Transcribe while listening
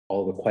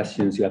all the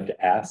questions you have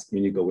to ask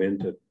when you go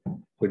into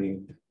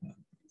putting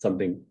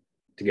something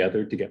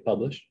together to get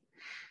published.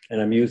 And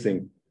I'm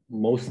using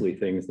mostly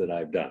things that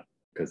I've done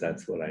because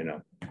that's what I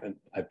know. And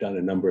I've done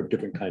a number of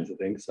different kinds of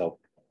things. So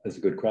there's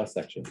a good cross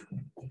section.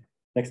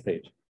 Next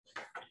page.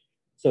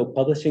 So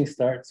publishing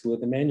starts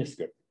with a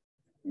manuscript.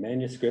 A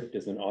manuscript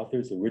is an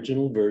author's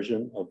original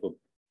version of a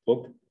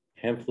book,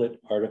 pamphlet,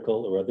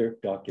 article, or other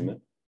document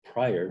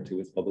prior to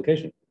its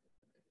publication.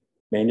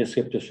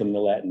 Manuscript is from the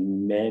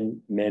Latin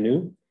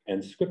manu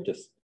and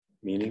scriptus,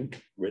 meaning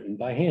written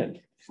by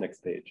hand.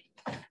 Next page.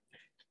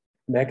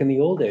 Back in the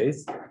old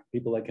days,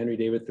 people like Henry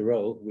David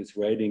Thoreau, who was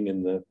writing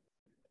in the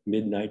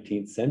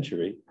mid-19th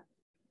century,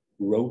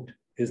 wrote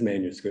his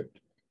manuscript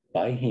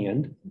by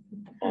hand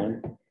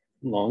on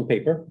long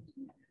paper,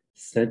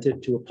 sent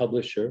it to a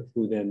publisher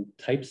who then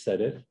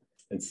typeset it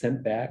and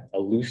sent back a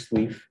loose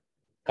leaf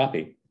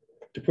copy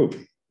to proof.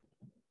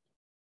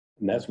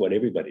 And that's what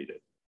everybody did.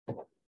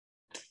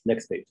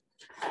 Next page.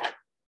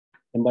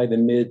 And by the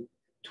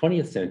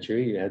mid-20th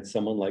century, you had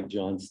someone like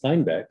John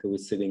Steinbeck, who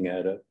was sitting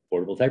at a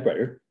portable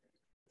typewriter,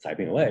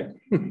 typing away.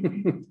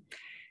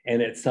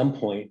 And at some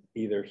point,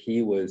 either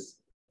he was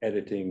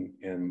editing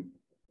and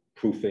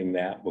proofing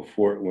that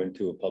before it went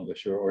to a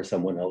publisher, or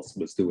someone else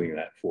was doing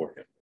that for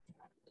him.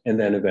 And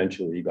then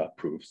eventually he got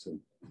proofs and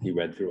he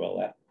read through all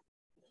that.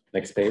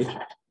 Next page.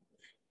 And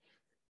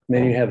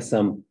then you have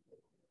some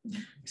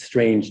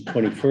strange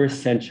 21st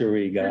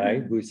century guy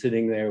who's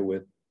sitting there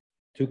with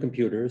two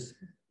computers,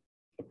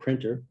 a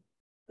printer,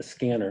 a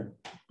scanner,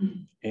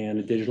 and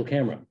a digital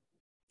camera,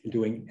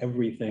 doing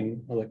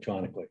everything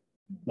electronically.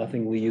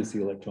 Nothing leaves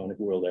the electronic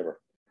world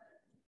ever.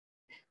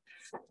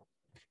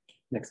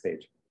 Next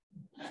page.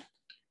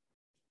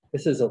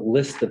 This is a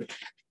list of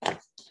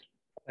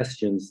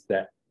questions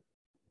that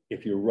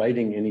if you're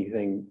writing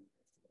anything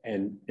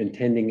and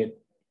intending it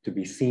to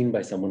be seen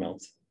by someone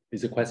else,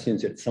 these are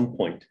questions at some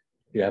point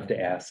you have to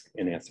ask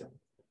and answer.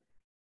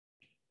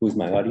 Who's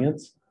my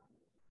audience?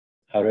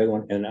 How do I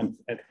want, and I'm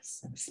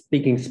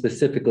speaking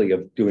specifically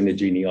of doing a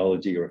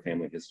genealogy or a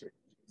family history.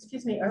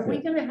 Excuse me, are we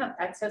going to have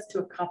access to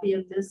a copy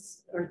of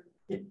this, or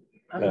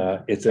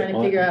I'm it's trying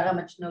to figure out how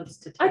much notes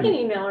to take? I can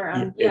email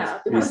around. Yeah,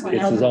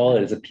 it's all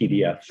as a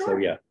PDF. Sure. So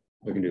yeah,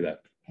 we can do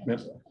that.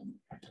 Yep.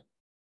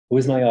 Who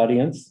is my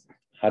audience?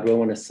 How do I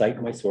want to cite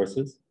my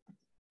sources?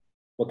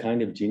 What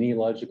kind of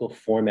genealogical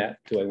format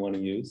do I want to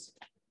use?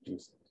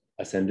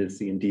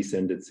 Ascendancy and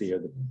descendancy are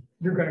the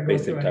You're going to go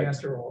basic through and types.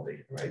 answer all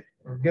these, right?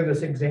 Or give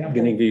us examples. I'm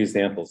going to give you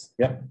examples.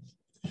 Yep.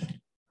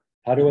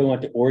 How do I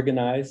want to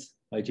organize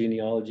my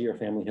genealogy or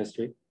family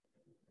history?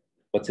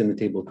 What's in the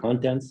table of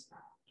contents?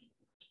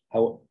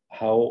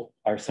 How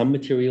are some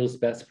materials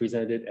best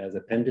presented as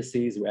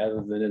appendices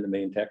rather than in the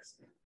main text?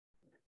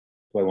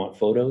 Do I want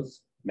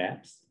photos,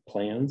 maps,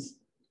 plans,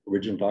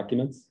 original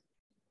documents?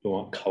 Do I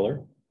want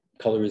color?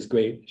 Color is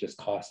great, it just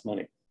costs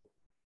money.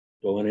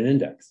 Do I want an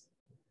index?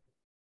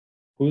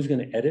 Who's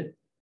going to edit?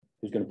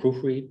 Who's going to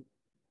proofread?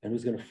 And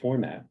who's going to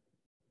format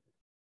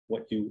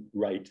what you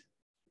write?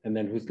 And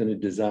then who's going to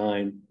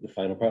design the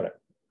final product?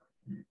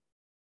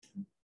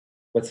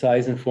 What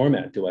size and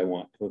format do I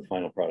want for the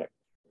final product?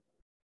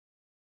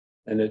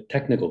 And the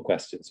technical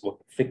questions, what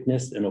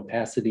thickness and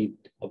opacity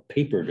of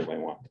paper do I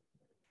want?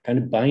 What kind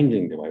of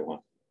binding do I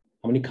want?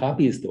 How many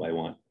copies do I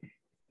want?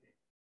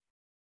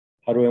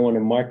 How do I want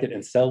to market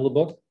and sell the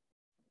book?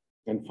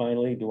 And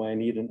finally, do I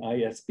need an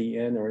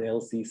ISBN or an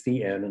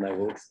LCCN? And I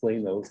will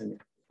explain those in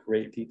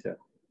great detail.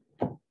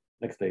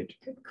 Next page.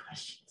 Good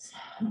questions.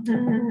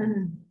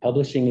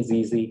 Publishing is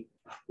easy,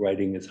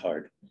 writing is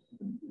hard.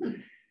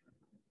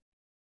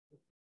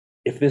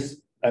 If this,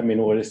 I mean,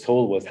 what I was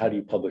told was, how do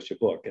you publish a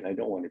book? And I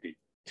don't want to be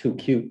too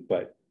cute,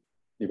 but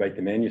you write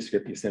the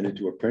manuscript, you send it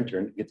to a printer,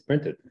 and it gets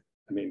printed.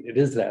 I mean, it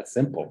is that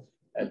simple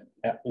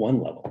at one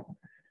level.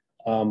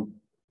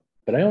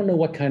 But I don't know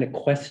what kind of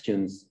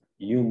questions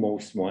you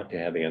most want to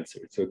have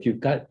answered. So if you've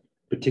got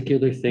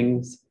particular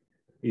things,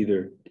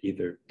 either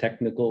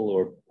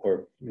technical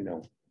or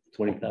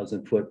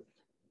 20,000 foot,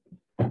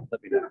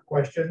 let me know.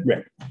 Question.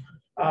 Rick.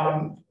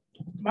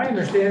 My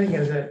understanding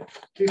is that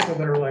people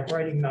that are like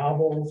writing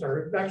novels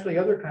or actually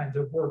other kinds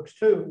of works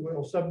too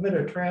will submit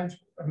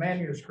a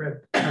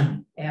manuscript,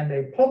 and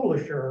a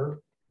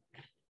publisher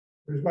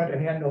who's going to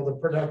handle the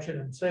production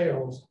and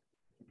sales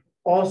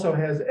also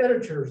has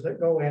editors that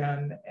go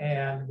in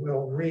and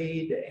will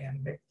read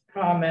and make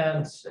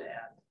comments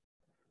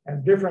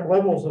and different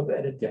levels of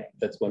editing.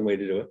 That's one way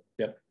to do it.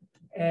 Yep.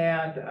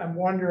 And I'm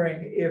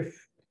wondering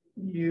if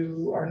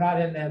you are not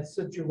in that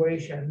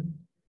situation.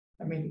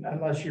 I mean,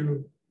 unless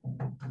you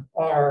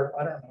are,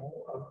 I don't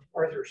know,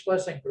 Arthur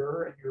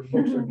Schlesinger, and your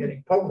books are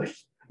getting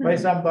published by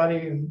somebody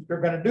and you're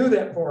going to do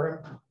that for him.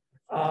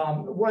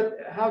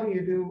 How do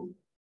you do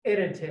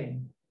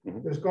editing?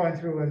 Just going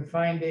through and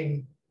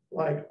finding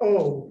like,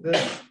 oh,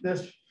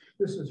 this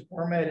is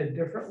formatted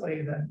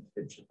differently than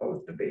it's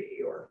supposed to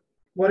be, or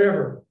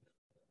whatever.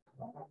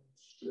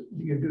 Do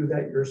you do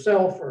that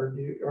yourself, or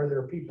are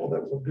there people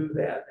that will do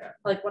that?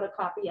 Like what a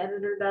copy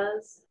editor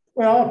does?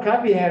 Well, a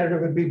copy editor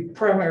would be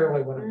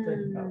primarily what I'm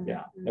thinking of,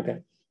 yeah. Okay.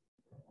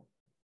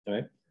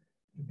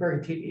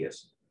 very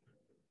tedious.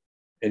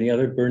 Any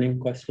other burning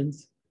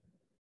questions?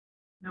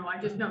 No, I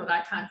just know that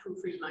I can't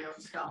proofread my own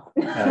stuff.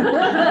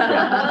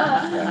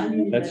 Yeah,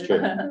 that's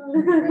true.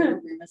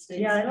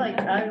 Yeah,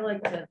 I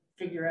like to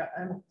figure out,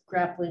 I'm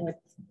grappling with,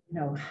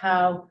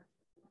 how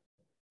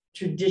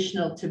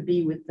traditional to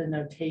be with the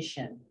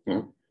notation.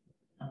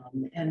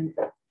 And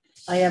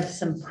I have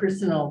some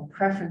personal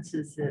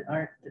preferences that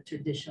aren't the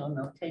traditional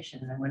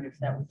notation. And I wonder if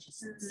that would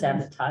just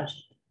sabotage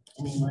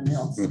anyone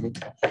else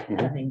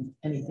having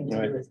anything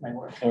to do with my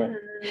work. All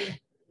right.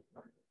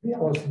 The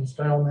Ellison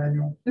style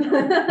manual.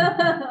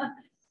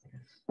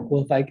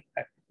 Well,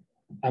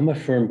 I'm a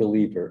firm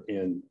believer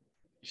in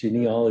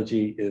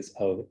genealogy is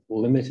of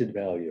limited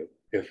value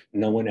if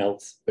no one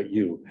else but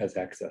you has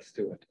access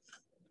to it.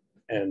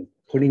 And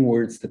putting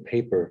words to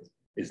paper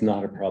is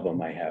not a problem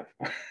I have.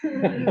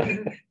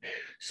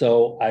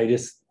 So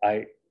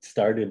I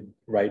started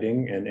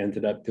writing and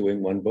ended up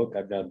doing one book.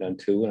 I've now done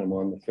two and I'm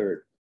on the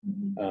third.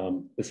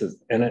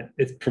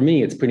 It's for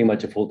me, it's pretty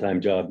much a full-time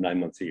job, 9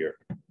 months a year,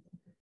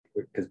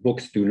 because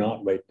books do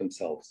not write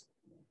themselves.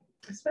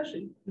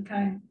 Especially the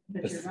kind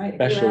that you're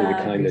writing. Especially the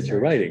kind that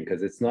you're writing,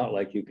 because it's not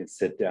like you can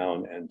sit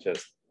down and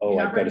just, oh, You're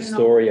not I've got a writing an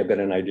story, I've got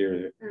an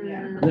idea.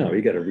 Yeah. No,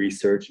 you got to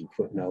research and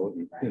footnote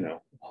and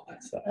all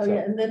that stuff. Oh, So,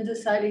 yeah, and then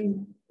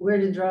deciding where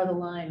to draw the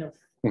line of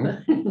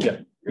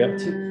Yep.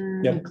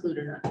 to Yep. include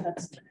or not.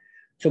 That's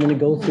So I'm going to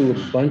go through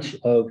a bunch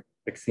of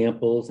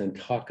examples and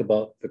talk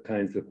about the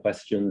kinds of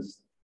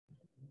questions,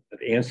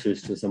 the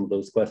answers to some of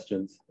those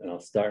questions. And I'll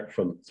start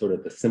from sort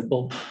of the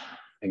simple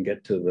and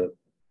get to the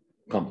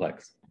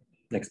complex.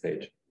 Next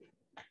page.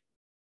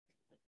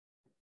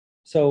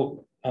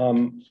 So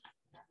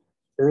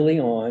early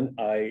on,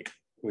 I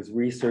was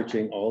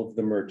researching all of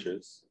the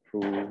Murches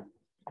and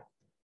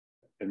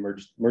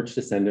Murch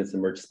descendants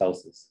and Murch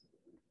spouses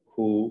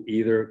who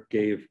either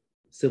gave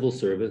civil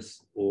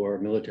service or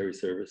military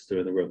service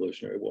during the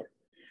Revolutionary War.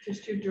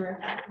 Just your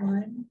direct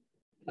line?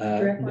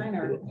 Direct line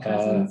or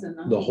cousins and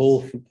the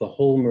uncles?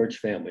 whole Murch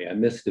family. I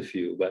missed a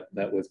few, but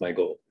that was my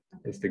goal,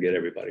 was to get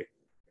everybody.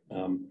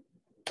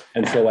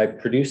 And so I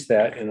produced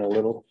that in a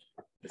little,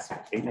 it's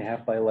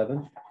 8.5 by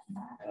 11,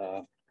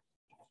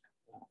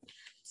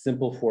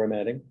 simple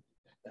formatting.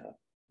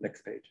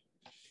 Next page.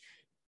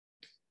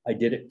 I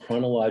did it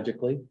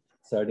chronologically,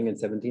 starting in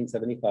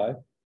 1775.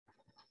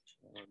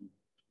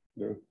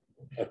 There were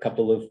a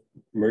couple of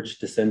Murch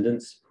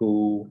descendants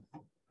who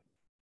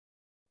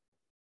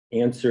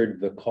answered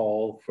the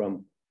call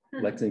from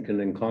Lexington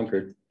and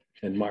Concord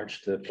and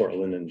marched to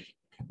Portland, and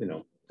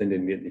they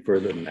didn't get any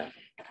further than that.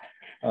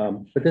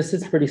 But this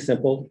is pretty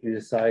simple.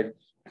 I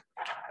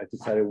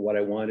decided what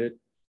I wanted.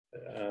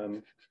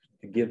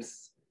 It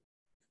gives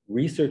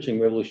researching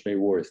Revolutionary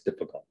War is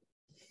difficult.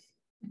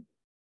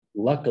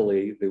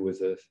 Luckily, there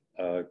was a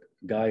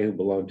guy who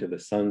belonged to the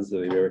Sons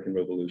of the American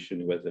Revolution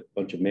who has a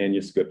bunch of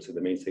manuscripts at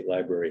the Maine State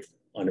Library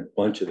on a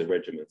bunch of the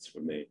regiments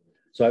from Maine.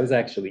 So I was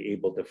actually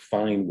able to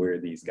find where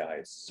these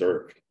guys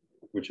served,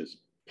 which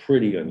is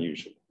pretty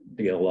unusual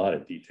to get a lot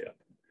of detail.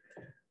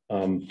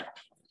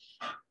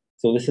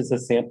 So this is a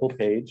sample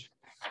page.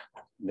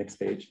 Next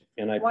page.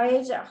 And Why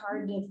is it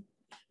hard to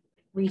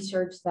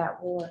research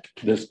that war?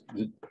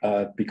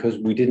 Because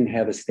we didn't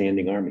have a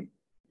standing army.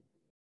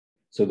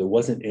 So there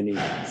wasn't any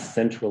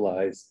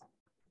centralized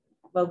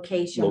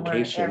Location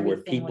where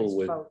people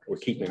were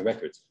keeping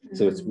records.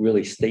 So it's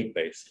really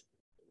state-based.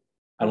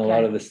 And a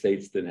lot of the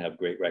states didn't have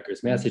great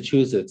records.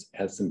 Massachusetts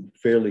has some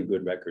fairly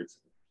good records.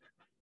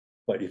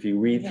 But if you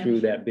read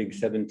through that big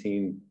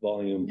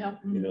 17-volume,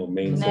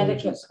 Maine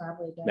soldiers,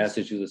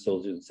 Massachusetts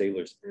soldiers and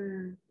sailors,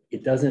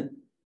 it doesn't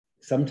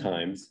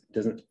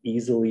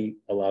easily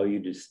allow you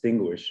to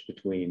distinguish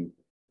between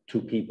 2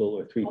 people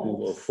or 3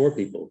 people or 4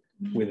 people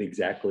with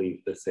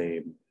exactly the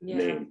same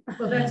name.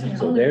 Well, that's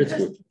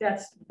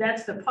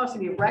the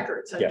paucity of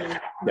records.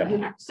 I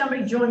mean,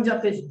 somebody joins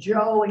up as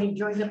Joe and he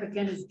joins up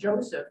again as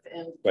Joseph,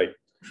 and Right.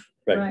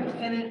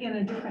 And in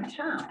a different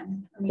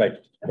town. I mean,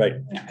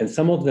 Right. And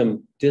some of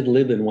them did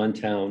live in one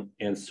town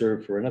and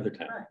serve for another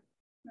town,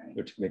 Right.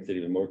 which makes it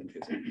even more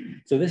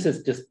confusing. So this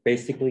is just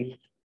basically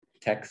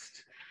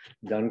text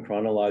done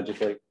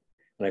chronologically,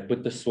 and I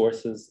put the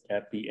sources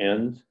at the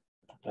end.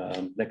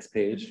 Next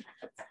page,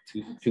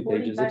 two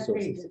pages of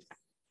sources.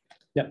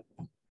 Yep.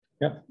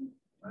 Wow.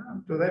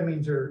 So that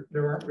means there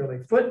aren't really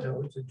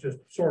footnotes, it's just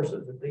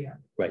sources at the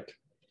end. Right.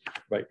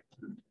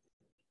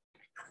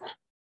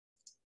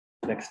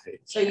 Next page.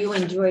 So you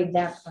enjoyed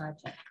that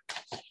project?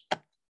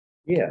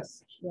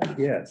 Yes, Yeah.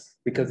 yes,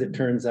 because it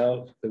turns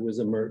out there was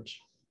a Murch,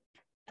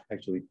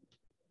 actually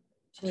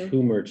Two?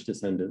 2 Murch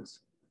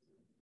descendants,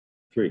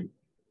 3,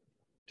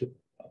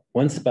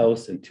 1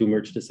 spouse and 2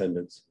 Murch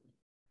descendants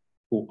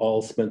who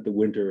all spent the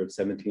winter of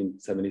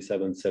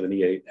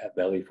 1777-78 at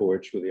Valley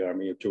Forge with the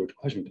army of George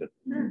Washington,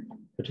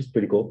 which is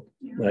pretty cool.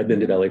 When I've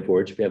been to Valley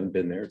Forge, if you haven't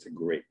been there, it's a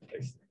great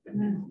place.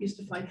 And used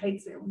to fly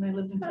kites there when I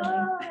lived in Philly.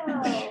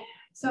 Oh.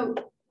 So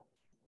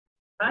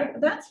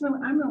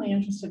I'm really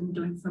interested in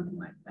doing something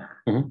like that.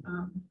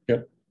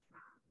 Yep.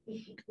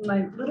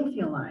 My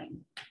Littlefield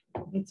line,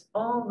 it's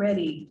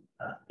already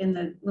in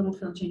the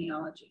Littlefield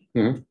genealogy.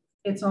 Mhm.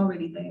 It's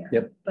already there.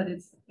 Yep. But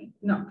it's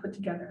not put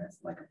together as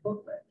like a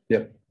booklet.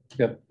 Yep.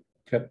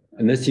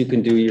 And this you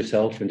can do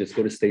yourself and just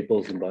go to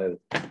Staples and buy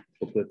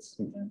booklets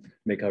and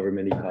make however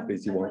many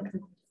copies you I'd want. like to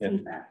Yeah.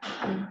 see that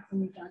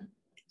when you're done.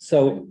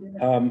 So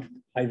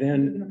I You're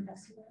then, gonna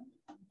pass it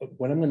around?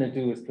 what I'm going to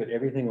do is put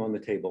everything on the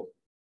table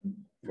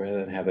rather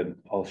than have it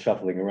all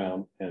shuffling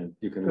around, and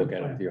you can look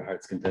at it to your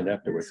heart's content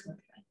afterwards.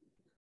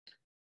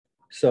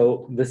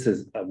 So this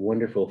is a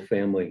wonderful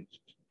family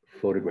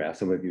photograph.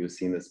 Some of you have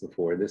seen this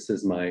before. This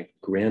is my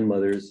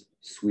grandmother's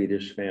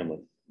Swedish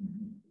family.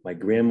 My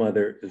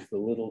grandmother is the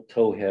little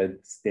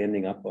towhead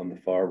standing up on the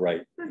far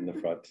right in the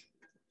front.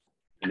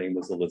 Her name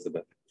was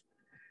Elizabeth.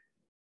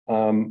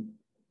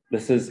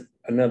 This is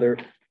another,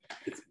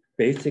 it's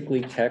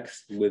basically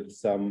text with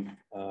some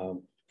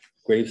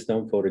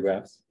gravestone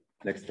photographs.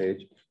 Next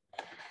page.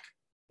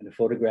 And a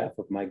photograph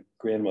of my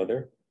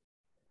grandmother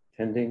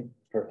tending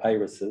her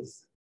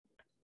irises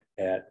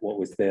at what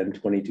was then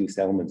 22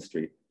 Salmon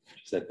Street,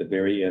 which is at the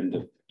very end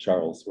of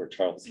Charles, where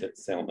Charles hit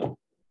Salmon.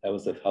 That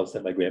was the house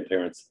that my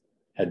grandparents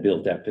had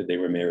built after they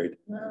were married,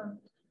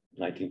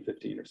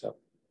 1915 or so.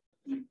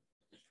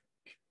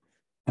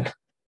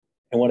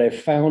 And what I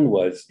found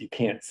was you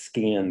can't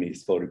scan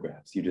these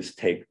photographs. You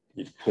just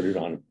you put it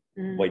on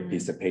a white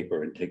piece of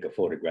paper and take a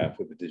photograph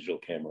with a digital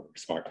camera or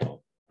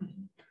smartphone.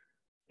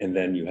 And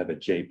then you have a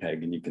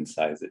JPEG and you can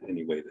size it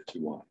any way that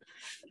you want.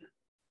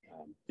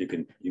 You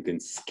can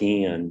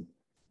scan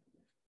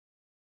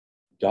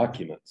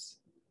documents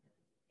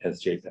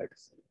as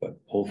JPEGs, but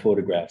whole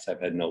photographs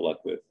I've had no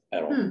luck with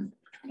at all.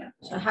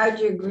 So how'd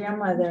your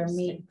grandmother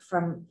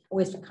from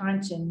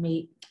Wisconsin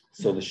meet?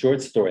 So the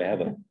short story,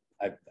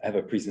 I have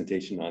a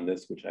presentation on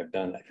this, which I've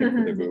done, I think,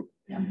 for the group.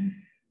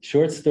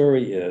 Short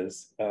story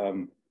is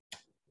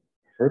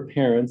her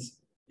parents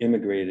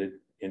immigrated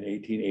in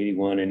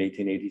 1881 and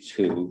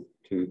 1882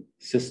 to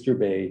Sister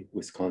Bay,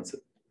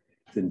 Wisconsin.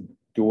 It's in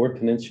Door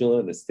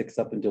Peninsula that sticks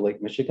up into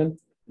Lake Michigan,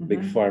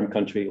 big farm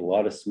country, a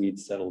lot of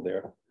Swedes settled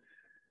there.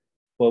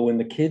 Well, when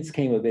the kids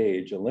came of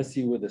age, unless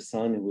you were the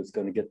son who was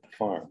going to get the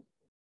farm,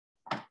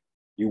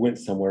 you went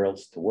somewhere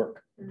else to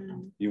work.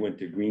 You went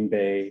to Green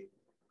Bay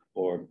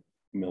or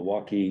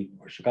Milwaukee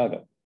or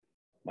Chicago.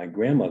 My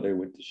grandmother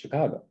went to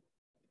Chicago,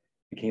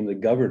 became the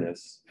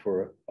governess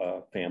for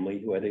a family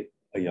who had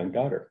a young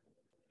daughter.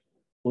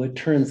 Well, it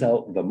turns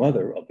out the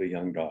mother of the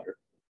young daughter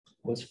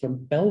was from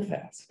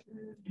Belfast.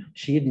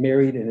 She had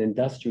married an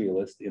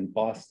industrialist in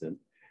Boston.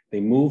 They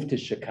moved to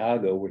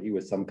Chicago, where he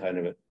was some kind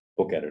of a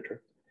book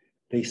editor.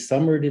 They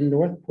summered in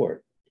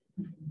Northport.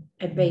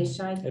 At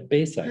Bayside? At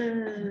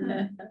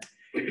Bayside.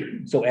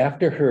 So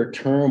after her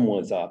term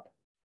was up,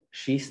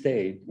 she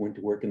stayed, went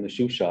to work in the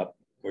shoe shop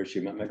where she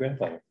met my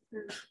grandfather.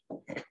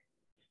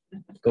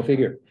 Go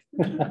figure.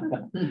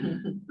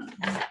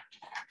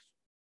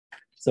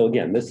 So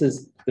again, this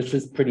is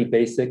pretty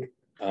basic.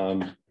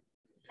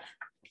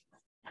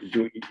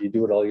 You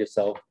do it all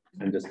yourself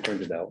and just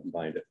print it out and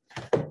bind it.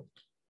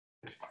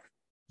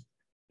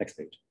 Next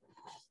page.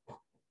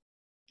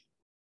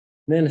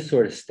 And then a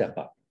sort of step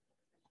up.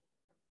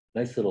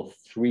 Nice little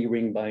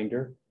 3-ring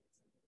binder,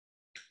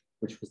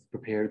 which was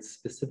prepared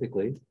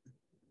specifically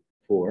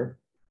for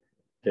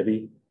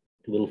Debbie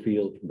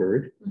Littlefield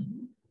Bird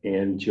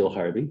and Jill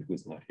Harvey,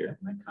 who's not here.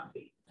 My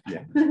copy.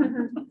 Yeah.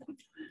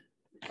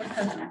 What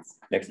cousins?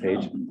 Next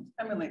page.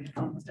 I'm related to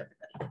almost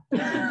everybody.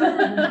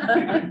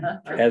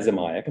 As am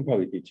I. I can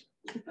probably teach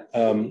you.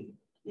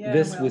 Yeah,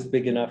 This well, was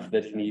big enough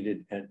that it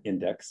needed an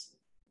index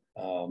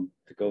to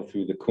go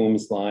through the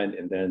Coombs line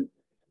and then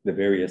the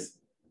various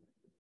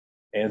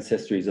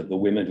ancestries of the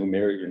women who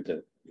married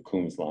into the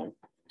Coombs line.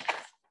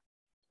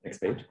 Next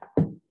page.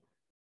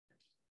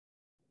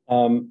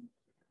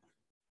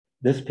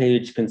 This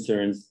page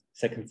concerns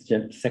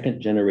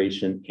second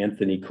generation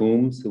Anthony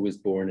Coombs, who was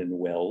born in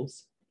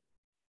Wells,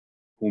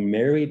 who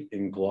married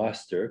in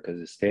Gloucester because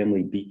his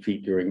family beat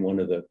feet during one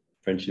of the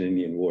French and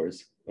Indian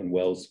Wars when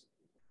Wells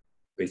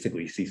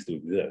basically ceased to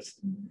exist.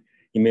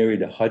 He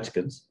married a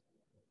Hodgkins.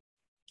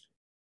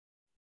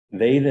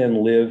 They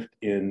then lived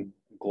in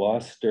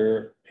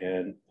Gloucester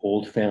and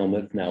Old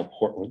Falmouth, now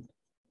Portland,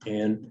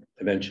 and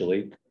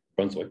eventually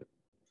Brunswick.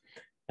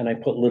 And I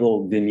put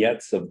little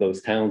vignettes of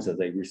those towns as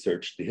I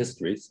researched the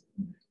histories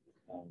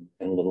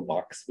in a little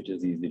box, which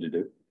is easy to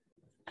do.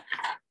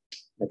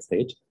 Next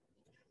page.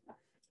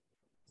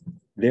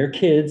 Their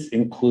kids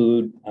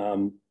include,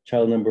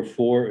 child number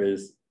 4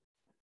 is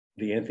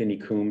the Anthony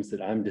Coombs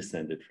that I'm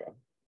descended from.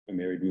 I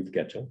married Ruth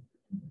Getchell.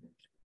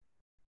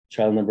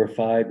 Child number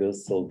 5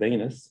 is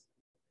Sylvanus,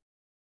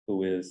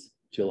 who is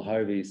Jill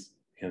Harvey's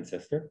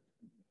ancestor.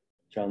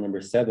 Child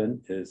number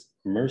 7 is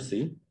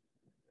Mercy,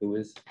 who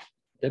is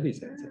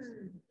Debbie's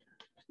ancestor.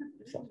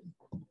 So,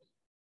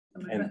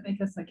 I think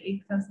it's like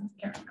 8 cousins,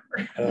 can't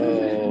remember.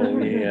 oh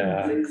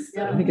yeah,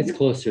 I think it's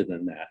closer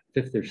than that,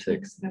 5th or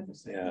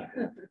 6th. Yeah.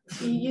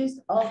 You used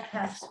all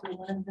caps for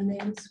one of the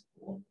names.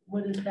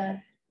 What is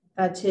that?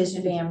 That's his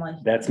family.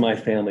 That's my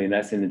family, and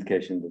that's an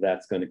indication that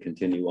that's going to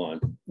continue on.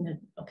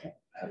 Okay.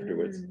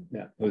 afterwards.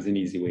 Yeah, it was an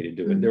easy way to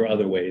do it. There are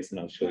other ways, and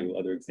I'll show you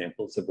other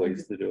examples of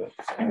ways to do it.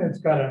 And it's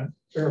got an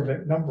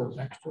Arabic number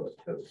next to it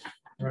too,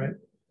 right?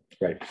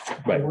 Right.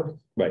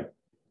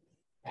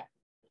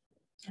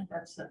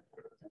 That's a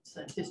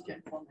history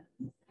format.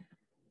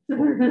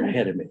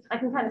 Ahead of me. I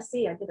can kind of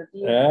see, I get a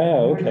view.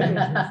 Oh, okay.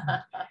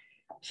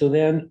 So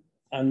then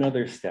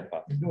another step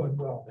up. You're doing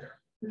well there.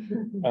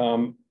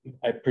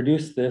 I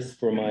produced this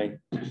for my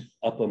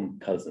Upham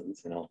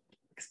cousins, and I'll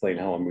explain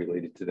how I'm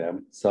related to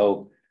them.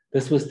 So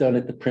this was done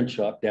at the print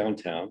shop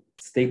downtown.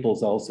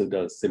 Staples also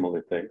does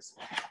similar things.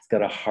 It's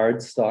got a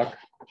hard stock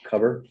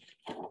cover,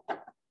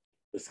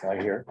 this guy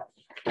here,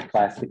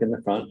 plastic in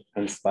the front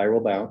and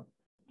spiral bound.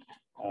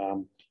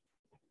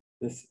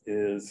 This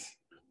is,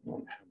 I don't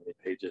know how many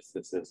pages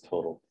this is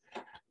total,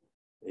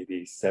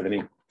 maybe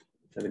 70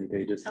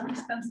 pages. How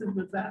expensive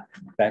was that?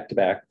 Back to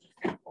back.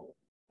 I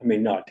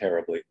mean, not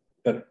terribly,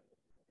 but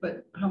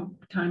how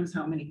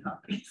many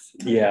copies?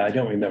 yeah, I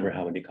don't remember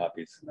how many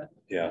copies.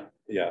 Yeah,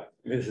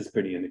 this is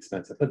pretty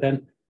inexpensive. But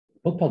then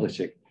book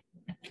publishing,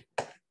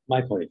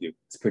 my point of view,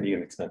 it's pretty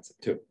inexpensive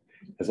too.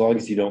 As long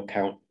as you don't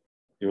count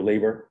your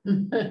labor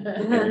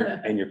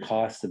and your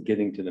costs of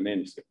getting to the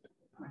manuscript,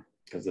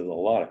 because there's a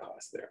lot of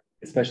costs there,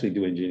 especially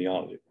doing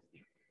genealogy.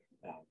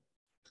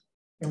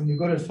 And when you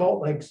go to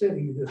Salt Lake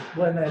City, you just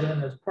blend that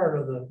in as part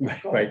of the.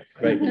 Right.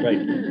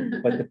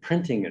 But the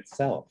printing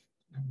itself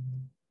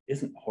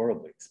isn't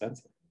horribly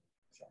expensive.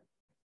 So,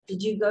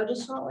 Did you go to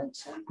Salt Lake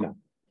City? no,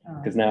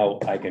 because now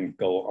I can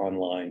go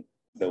online,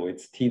 though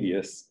it's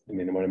tedious. I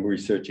mean, what I'm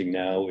researching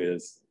now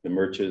is the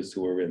Murches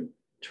who are in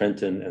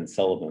Trenton and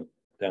Sullivan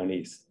down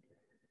east.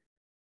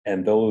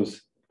 And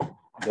those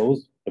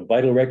the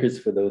vital records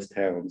for those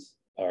towns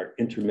are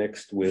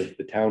intermixed with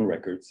the town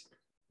records,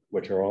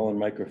 which are all in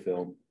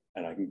microfilm.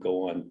 And I can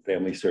go on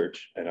Family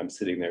Search, and I'm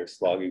sitting there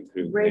slogging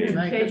through. Rated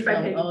page by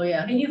page. Oh,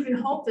 yeah. And you can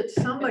hope that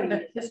somebody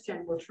at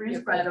HistGen will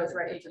transcribe those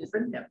records and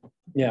print them.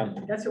 Yeah,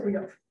 That's what we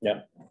go.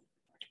 Yeah.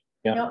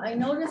 Now, I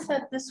noticed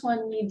that this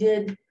one you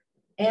did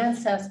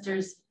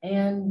ancestors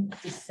and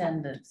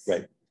descendants.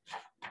 Right.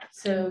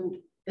 So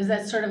is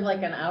that sort of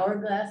like an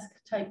hourglass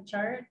type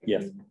chart?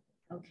 Yes.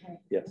 Okay.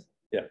 yes,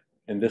 yeah.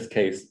 In this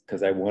case,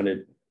 because I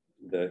wanted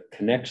the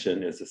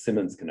connection is a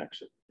Simmons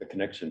connection. The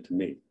connection to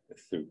me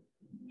is through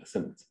a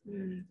Simmons.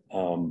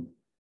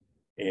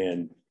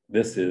 And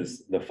this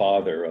is the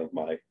father of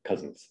my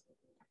cousins,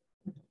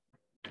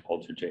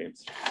 Walter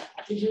James.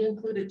 Did you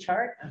include a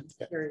chart? I'm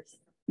curious.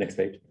 Next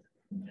page.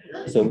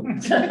 So Of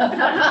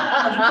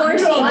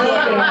course he did.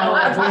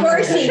 Of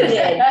course he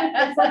did.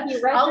 It's like you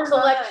read I'll your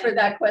collect mind. for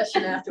that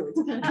question afterwards.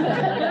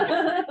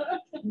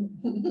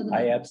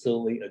 I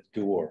absolutely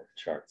adore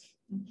charts.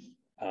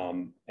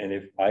 And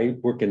if I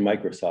work in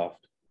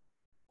Microsoft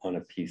on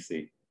a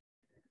PC,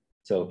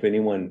 so if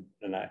anyone,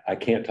 and I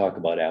can't talk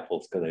about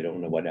Apples because I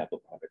don't know what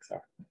Apple products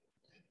are,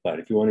 but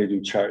if you want to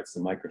do charts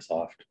in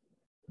Microsoft,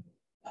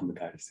 I'm the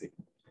guy to see.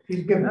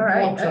 He's giving All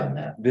right. talks on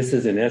that. This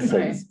is in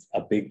essence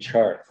a big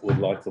chart with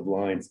lots of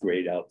lines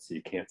grayed out so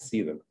you can't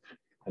see them.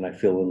 And I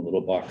fill in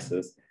little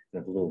boxes and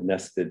have little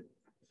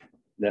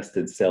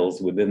nested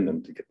cells within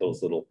them to get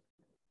those little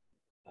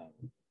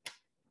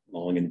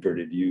long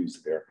inverted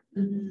U's there.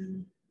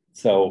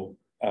 So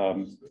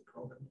the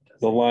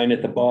line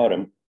at the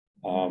bottom,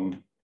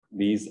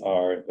 these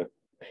are the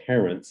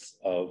parents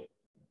of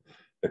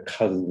the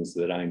cousins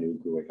that I knew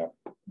growing up.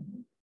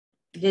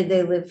 Did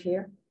they live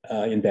here?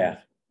 In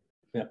Bath.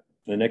 Yeah.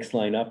 The next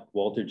line up,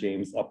 Walter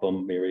James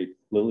Upham married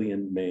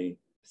Lillian May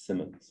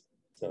Simmons.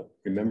 So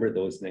remember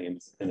those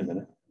names in a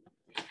minute.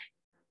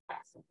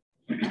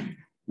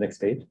 Next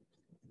page.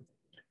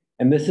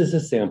 And this is a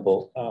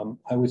sample.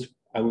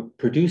 I would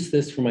produce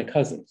this for my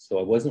cousins. So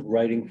I wasn't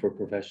writing for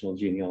professional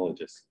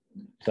genealogists.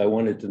 So I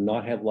wanted to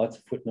not have lots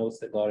of footnotes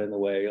that got in the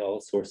way. All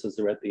sources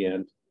are at the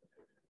end.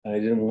 And I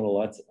didn't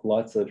want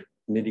lots of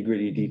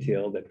nitty-gritty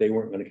detail that they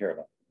weren't going to care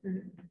about.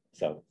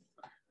 So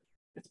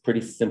it's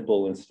pretty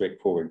simple and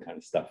straightforward kind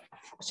of stuff.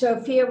 So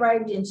if he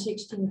arrived in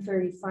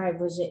 1635,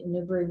 was it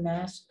Newbury,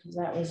 Mass? Because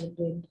that was a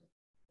big.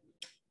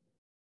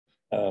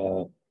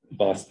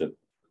 Boston.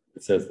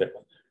 It says that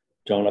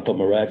John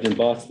Upham arrived in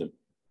Boston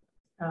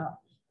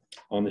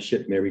on the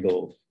ship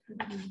Marigold.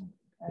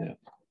 Yeah,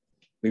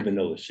 we even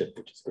know the ship,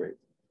 which is great.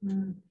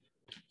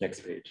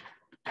 Next page.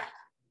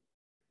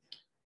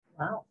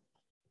 Wow.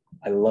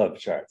 I love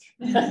charts.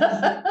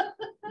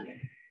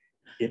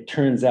 It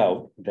turns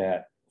out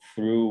that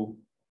through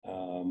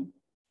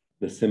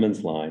the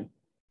Simmons line,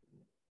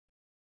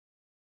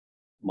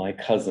 my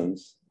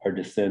cousins are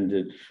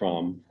descended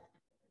from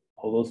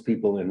all those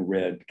people in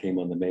red came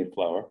on the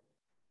Mayflower.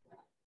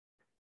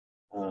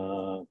 I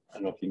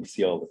don't know if you can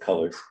see all the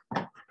colors.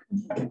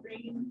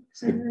 Green,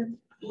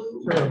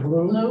 Blue.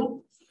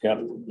 Blue. Yep.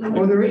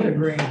 Oh, there is a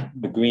green.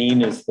 The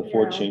green is the Yeah, I'll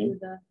Fortune, do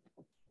the-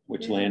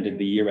 which landed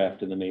the year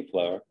after the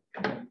Mayflower.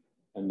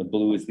 And the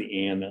blue is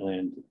the Anne that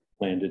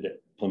landed at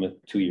Plymouth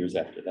 2 years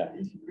after that.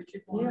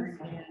 Richard Warren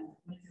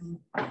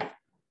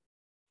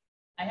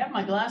and I have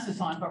my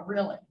glasses on, but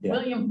really, Yeah.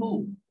 William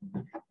who?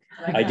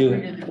 I can't do.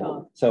 read at the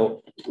top.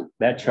 So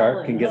that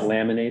chart can get Oh.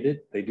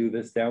 laminated. They do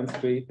this down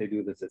street. They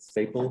do this at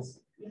Staples.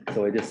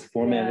 So I just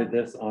formatted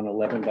this on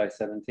 11 by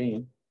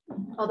 17.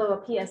 Although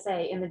a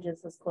PSA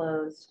images was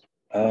closed.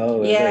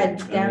 Oh. Yeah,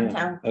 okay.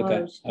 downtown Okay,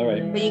 closed. all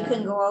right. But you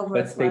can go over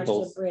That's across the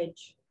Staples.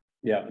 bridge.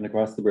 Yeah, and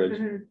across the bridge.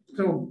 Mhm.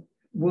 So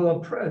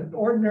will an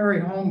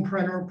ordinary home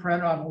printer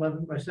print on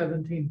 11 by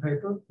 17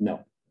 paper?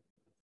 No.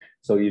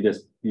 So you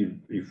just, you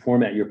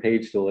format your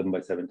page to 11 by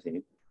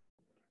 17,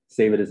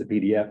 save it as a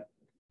PDF,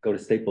 go to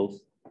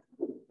Staples.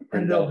 And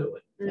print they'll out. do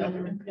it.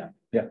 Mhm. Yeah.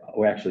 Yeah,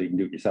 or actually you can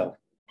do it yourself.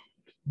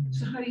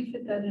 So how do you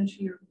fit that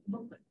into your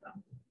booklet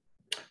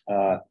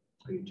though?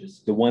 Or you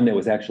just, The one that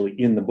was actually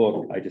in the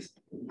book, I just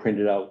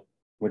printed out,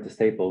 went to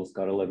Staples,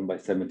 got 11 by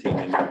 17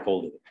 and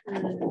folded it.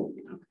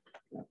 Mhm.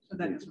 so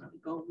that doesn't really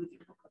go with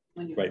your booklet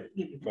when you Right,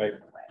 give your right.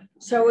 booklet away.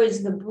 So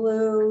is the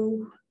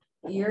blue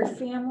your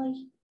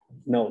family?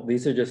 No,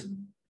 these are just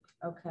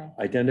Okay,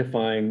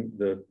 identifying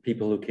the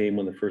people who came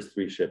on the first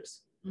three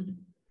ships,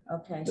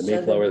 okay. the So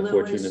Mayflower, the blue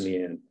Fortune, is and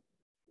the Anne.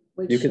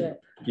 which You can,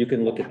 ship? you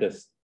can look at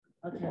this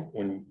Okay,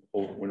 when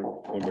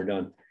we're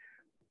done.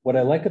 What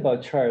I like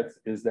about charts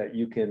is that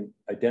you can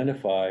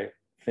identify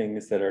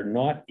things that are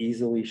not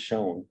easily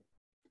shown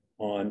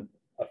on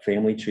a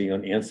family tree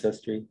on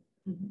Ancestry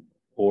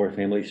or a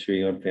family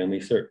tree on Family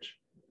Search,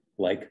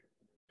 like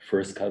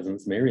first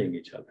cousins marrying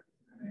each other.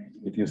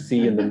 If you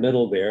see in the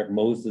middle there,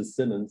 Moses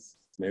Simmons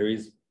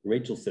marries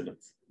Rachel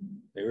Simmons.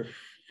 They were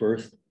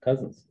first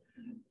cousins.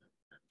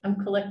 I'm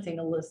collecting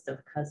a list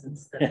of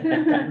cousins that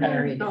are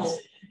married. No.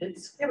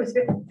 It's, There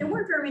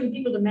weren't very many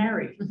people to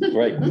marry.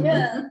 Right.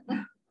 yeah.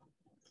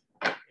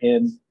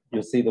 And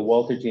you'll see the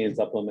Walter James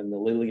Upham and the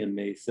Lillian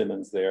May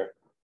Simmons there.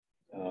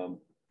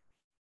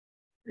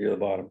 Near the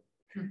bottom.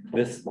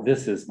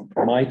 This is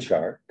my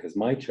chart, because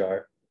my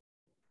chart,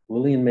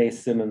 Lillian May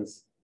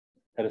Simmons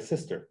had a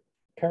sister,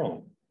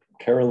 Carolyn.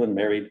 Carolyn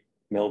married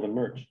Melvin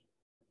Murch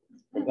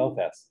from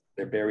Belfast.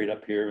 They're buried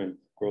up here in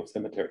Grove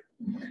Cemetery.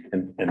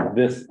 And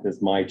this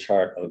is my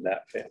chart of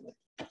that family.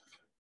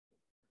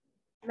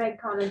 Meg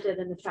commented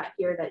in the chat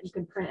here that you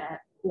can print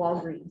at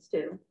Walgreens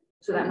too.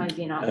 So that might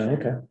be an option.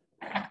 Okay.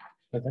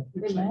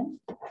 good man.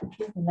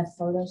 In the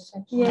photo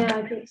section. Yeah,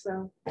 I think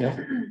so. Yeah.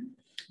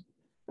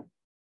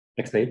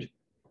 Next page.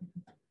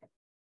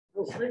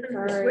 Living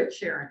for Sorry. switch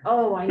sharing.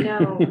 Oh, I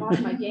know,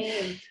 lost my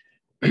game.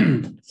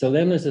 So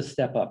then there's a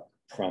step up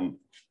from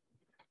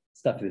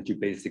stuff that you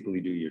basically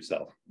do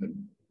yourself,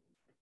 and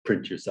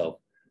print yourself.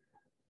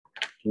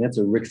 And that's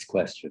a Rick's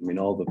question. I mean,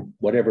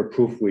 whatever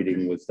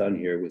proofreading was done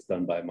here was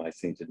done by my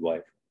sainted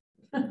wife.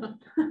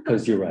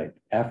 Because you're right,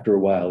 after a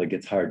while, it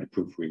gets hard to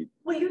proofread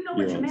Well, you know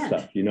your what you own meant.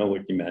 stuff. You know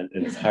what you meant,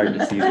 and it's hard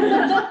to see.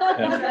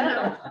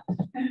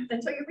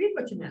 Until you read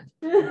what you meant.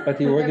 But the Everyone needs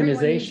to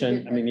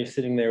organization, get I mean, you're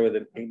sitting there with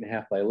an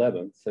 8.5 by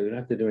 11, so you don't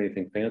have to do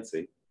anything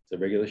fancy. It's a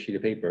regular sheet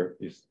of paper.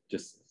 You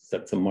just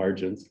set some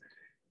margins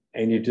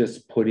and you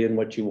just put in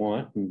what you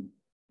want and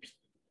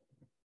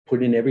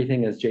put in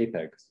everything as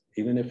JPEGs,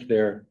 even if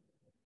they're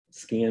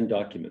scanned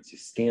documents. You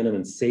scan them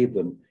and save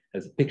them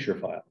as a picture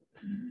file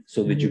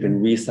so that you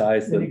can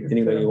resize them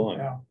any way you want.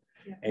 Yeah.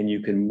 And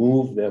you can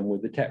move them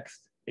with the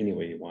text any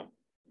way you want.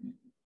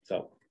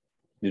 So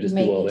you just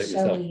do Make all it that so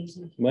yourself.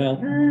 easy.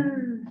 Well,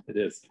 it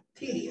is.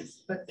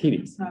 Tedious, but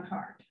Tedious. it's not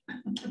hard.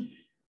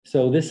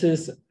 So this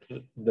is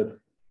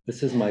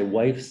my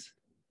wife's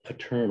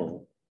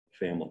paternal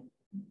family.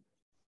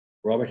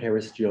 Robert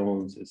Harris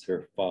Jones is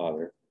her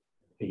father.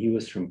 And he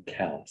was from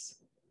Calais.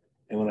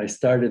 And when I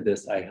started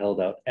this, I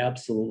held out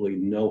absolutely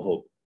no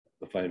hope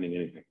of finding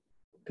anything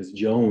because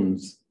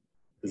Jones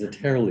is a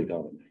terribly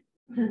common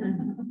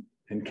name.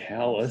 And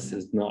Calais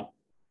is not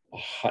a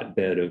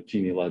hotbed of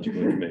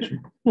genealogical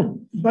information.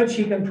 But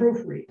she can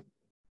proofread.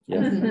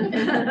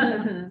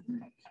 Yeah.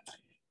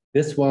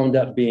 This wound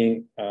up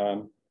being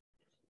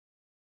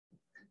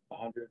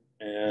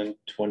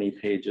 120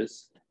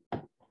 pages.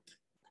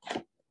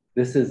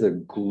 This is a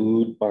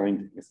glued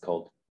binding. It's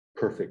called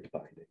perfect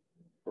binding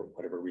for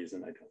whatever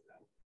reason, I don't know.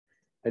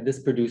 I had this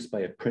produced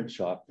by a print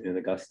shop in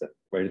Augusta,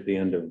 right at the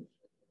end of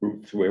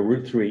where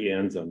Route 3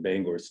 ends on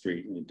Bangor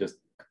Street, and you just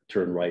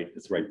turn right,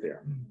 it's right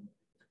there.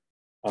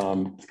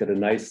 It's got a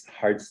nice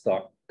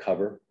hardstock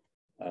cover,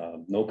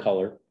 no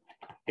color,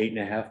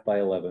 8.5 by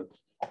 11.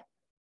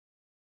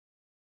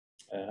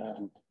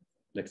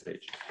 Next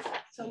page.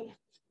 So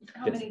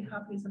how Yes. many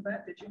copies of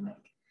that did you make?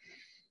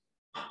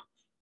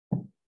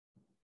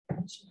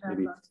 Did you have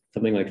Maybe a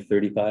something like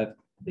 35.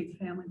 big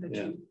family that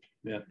Yeah, you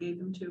yeah. gave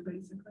them to,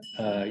 basically?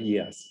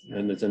 Yes,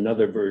 and there's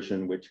another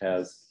version which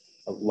has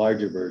a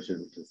larger version,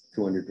 which is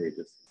 200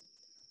 pages,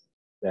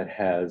 that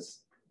has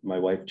my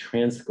wife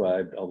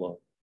transcribed all the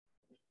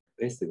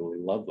basically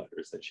love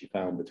letters that she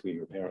found between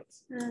her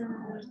parents.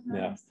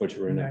 Yeah, which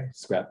were in a Nice.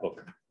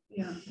 scrapbook.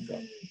 Yeah.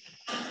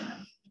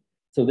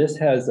 So this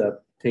has a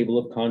table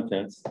of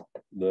contents,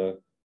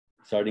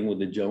 starting with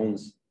the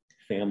Jones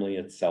family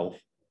itself,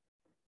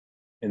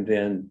 and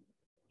then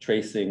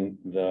tracing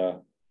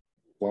the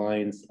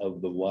lines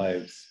of the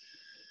wives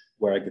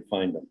where I could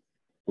find them.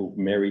 who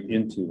married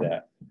into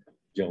that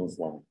Jones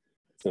line.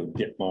 So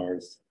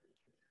Ditmars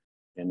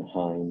and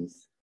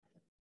Hines,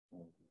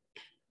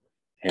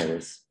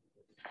 Harris.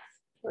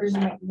 Where's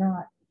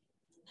McNaught?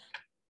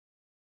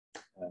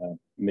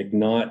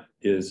 McNaught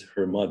is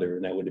her mother,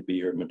 and that would be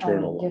her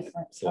maternal line.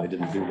 Different. So I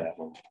didn't Okay. do that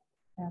one.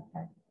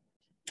 Okay.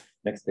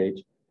 Next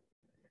page.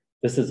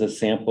 This is a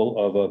sample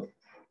of a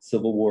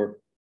Civil War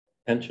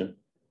pension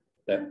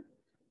that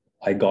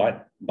I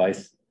got by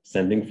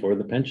sending for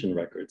the pension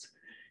records.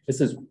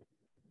 This is,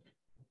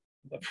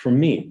 for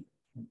me,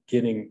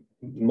 getting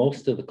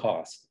most of the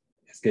cost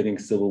is getting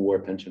Civil War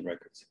pension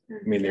records.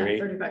 I mean, they're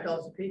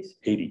 $35 a piece.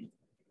 80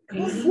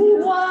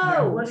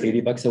 Whoa.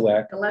 $80 a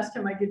whack. The last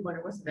time I did one,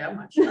 it wasn't that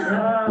much.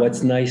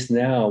 What's nice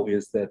now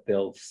is that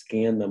they'll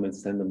scan them and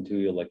send them to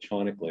you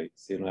electronically,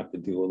 so you don't have to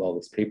deal with all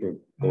this paper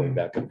going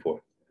back and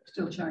forth.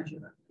 Still charge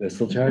you. They're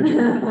still charging,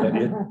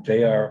 but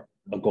they are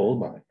a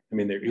gold mine. I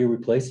mean, they're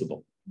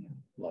irreplaceable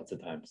lots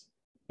of times.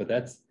 But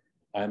that's,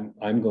 I'm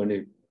going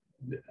to,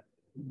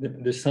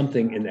 there's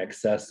something in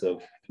excess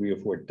of 3 or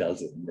 4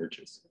 dozen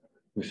Murches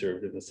who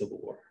served in the Civil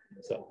War.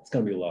 So it's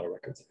going to be a lot of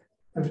records.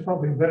 That's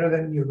probably better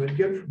than you would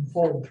get from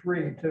fold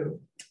 3 too.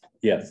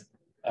 Yes.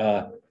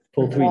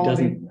 Fold 3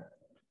 doesn't,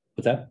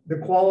 what's that? The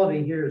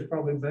quality here is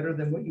probably better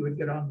than what you would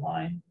get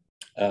online.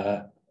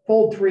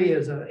 Fold 3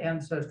 is an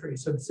Ancestry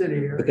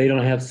subsidiary. But they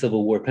don't have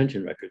Civil War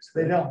pension records.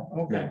 They don't,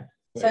 okay. No.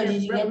 So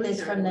did you get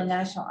this from the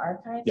National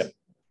Archives? Yep.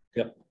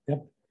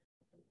 Yep.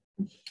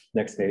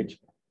 Next page.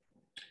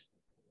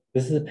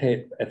 This is a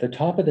page, at the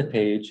top of the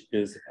page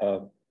is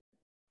a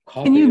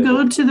copy. Can you of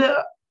go the- to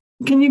the,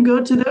 can you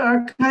go to the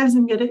archives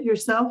and get it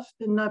yourself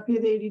and not pay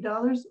the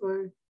 $80,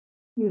 or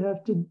you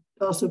have to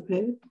also pay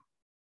it?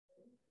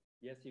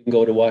 Yes, you can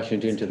go to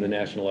Washington to the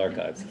National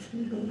Archives.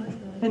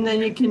 And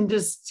then you can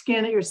just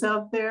scan it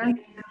yourself there?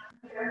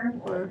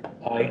 Or,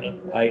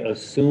 I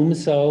assume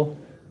so,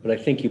 but I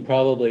think you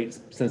probably,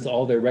 since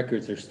all their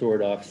records are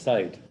stored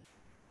off-site,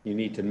 you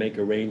need to make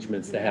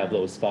arrangements to have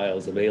those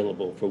files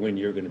available for when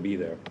you're going to be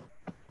there.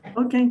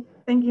 okay,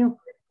 thank you.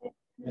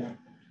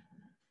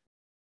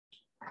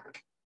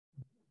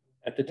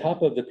 At the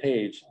top of the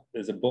page,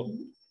 there's a book.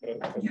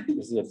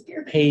 This is a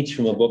page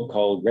from a book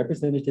called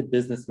Representative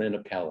Businessmen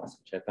of Calais,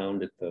 which I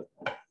found at the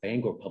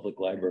Bangor Public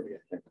Library, I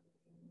think,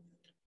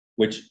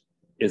 which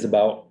is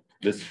about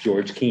this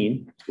George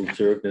Keene, who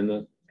served in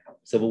the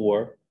Civil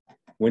War,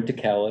 went to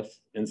Calais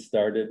and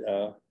started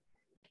a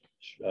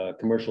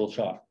commercial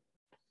shop.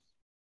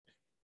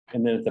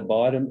 And then at the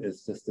bottom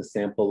is just a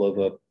sample of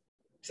a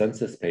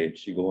census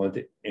page. You go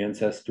onto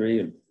Ancestry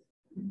and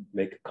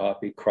make a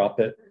copy, crop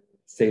it,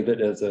 save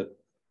it as a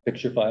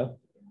picture file,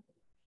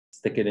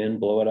 stick it in,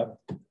 blow it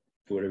up, do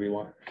whatever you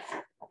want.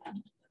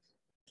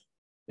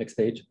 Next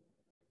page.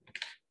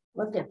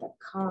 Look at the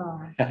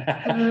car.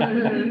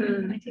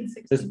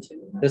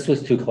 1962. This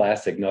was too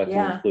classic not to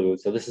Yeah. include.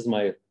 So this is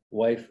my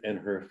wife and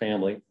her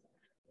family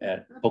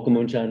at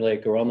Pocamoonshine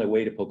Lake, or on their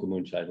way to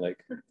Pocamoonshine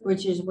Lake,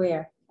 Which is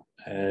where?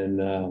 and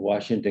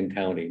Washington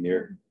County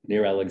near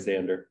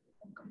Alexander.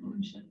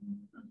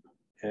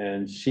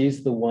 And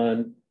she's the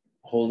one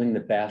holding the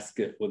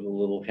basket with a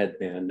little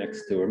headband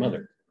next to her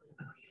mother.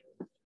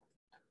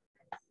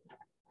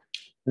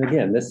 And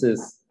again, this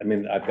is, I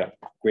mean, I've got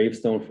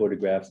gravestone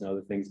photographs and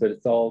other things, but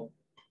it's all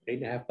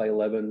 8.5 by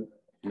 11.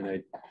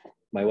 And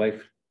my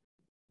wife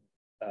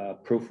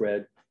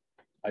proofread.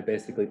 I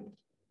basically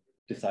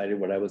decided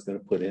what I was going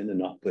to put in and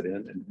not put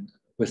in, and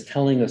was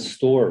telling a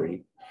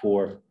story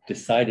for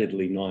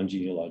decidedly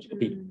non-genealogical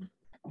people,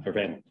 her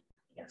family.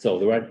 So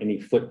there aren't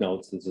any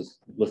footnotes. There's a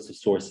list of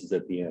sources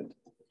at the end,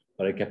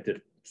 but I kept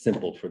it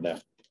simple for them.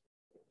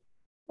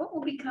 What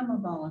will become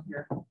of all of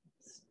your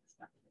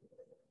stuff?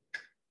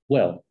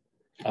 Well,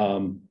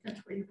 That's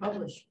where you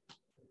publish.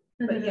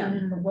 But yeah,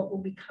 but what will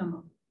become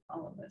of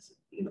all of this?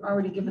 You've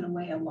already given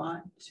away a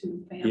lot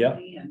to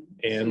family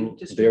and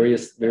just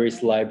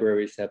various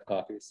libraries have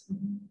copies.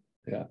 Mhm.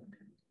 Yeah,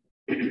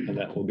 and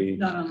that will be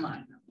Not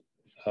online.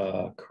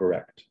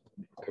 correct.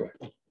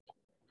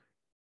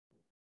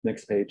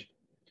 Next page.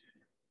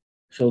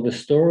 So the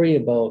story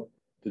about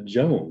the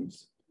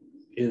Jones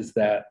is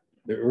that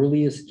the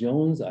earliest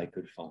Jones I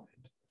could find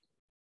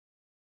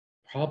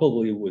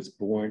probably was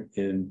born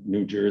in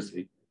New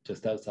Jersey,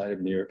 just outside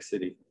of New York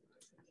City.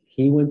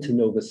 He went to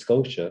Nova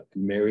Scotia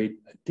and married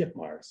a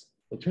Ditmars.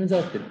 Well, it turns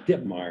out the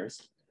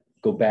Ditmars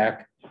go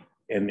back,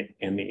 and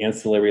the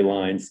ancillary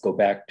lines go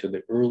back to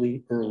the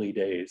early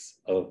days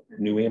of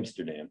New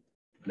Amsterdam,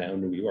 now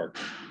New York,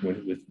 when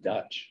it was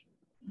Dutch.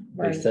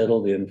 Right. They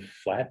settled in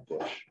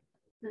Flatbush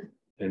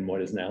in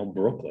what is now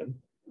Brooklyn,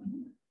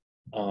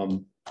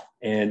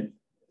 and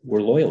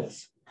were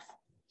loyalists.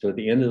 So at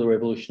the end of the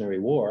Revolutionary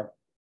War,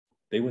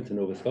 they went to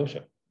Nova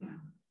Scotia.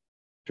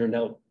 Turned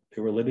out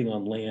they were living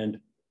on land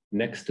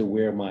next to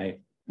where my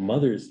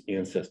mother's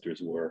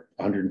ancestors were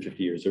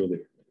 150 years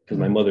earlier, because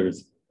my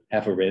mother's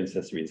half of her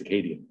ancestry is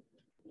Acadian.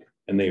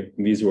 And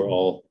these were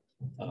all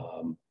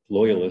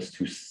loyalists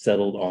who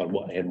settled on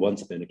what had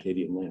once been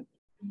Acadian land.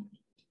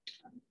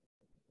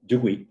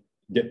 Dewey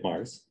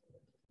Ditmars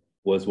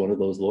was one of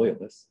those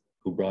loyalists,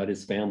 who brought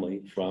his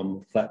family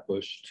from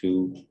Flatbush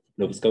to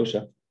Nova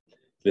Scotia.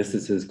 This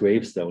is his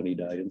gravestone. He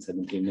died in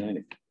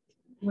 1790.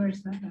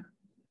 Where's that?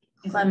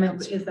 Is that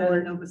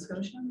in Nova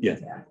Scotia? Yeah,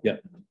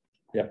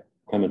 yeah,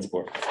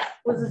 Clementsport.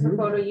 Was this a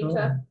photo you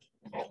took?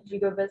 Did you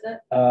go visit?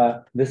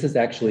 This is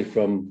actually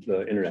from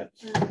the internet.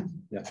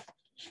 Yeah.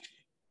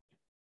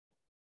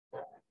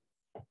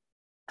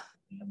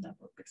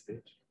 Next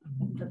page.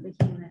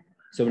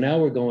 So now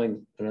we're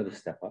going another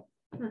step up.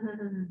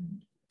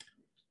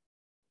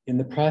 In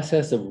the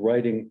process of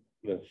writing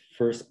the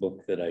first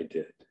book that I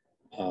did,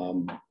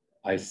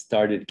 I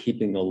started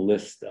keeping a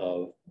list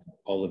of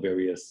all the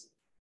various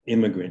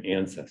immigrant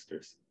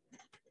ancestors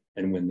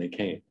and when they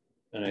came.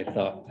 And I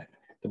thought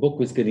the book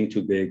was getting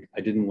too big.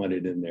 I didn't want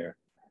it in there.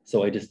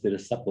 So I just did a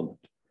supplement.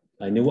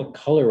 I knew what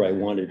color I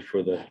wanted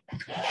for the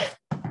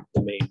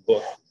main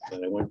book,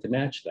 and I wanted to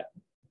match that.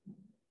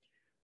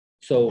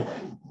 So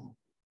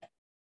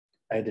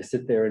I had to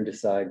sit there and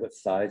decide what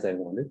size I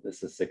wanted.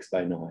 This is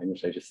 6x9,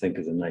 which I just think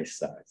is a nice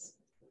size.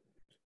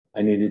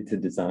 I needed to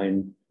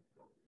design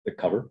the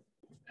cover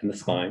and the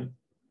spine,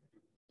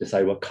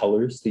 decide what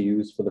colors to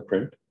use for the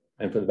print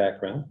and for the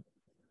background,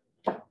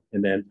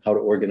 and then how to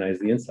organize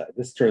the inside.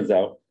 This turns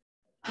out,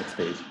 next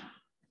page,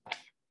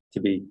 to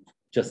be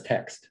just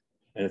text,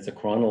 and it's a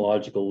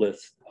chronological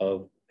list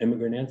of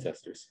immigrant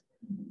ancestors,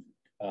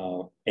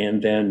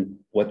 and then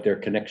what their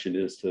connection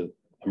is to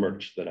a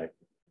Murch that I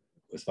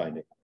was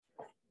finding.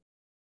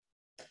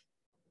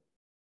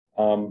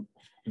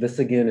 This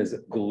again is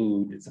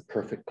glued. It's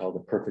called a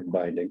perfect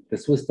binding.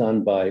 This was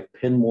done by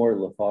Pinmore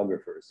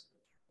Lithographers,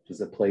 which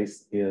is a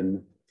place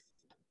in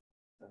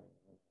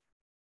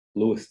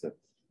Lewiston.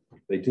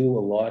 They do a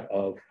lot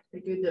of. They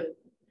do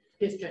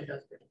his Jen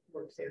does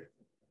works there.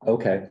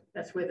 Okay.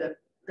 That's where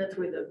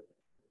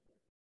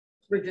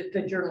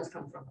the journals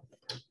come from.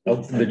 Oh,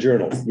 the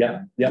journals.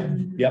 Yep.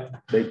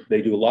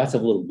 They do lots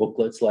of little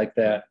booklets like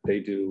that. They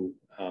do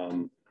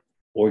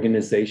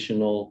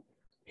organizational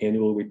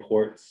annual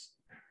reports.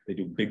 They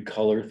do big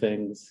color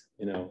things,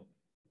 you know.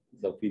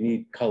 So if you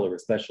need color,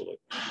 especially.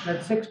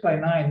 That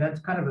 6x9, that's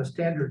kind of a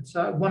standard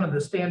size, one of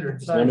the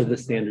standard sizes. One of the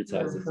standard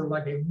sizes. For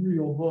like a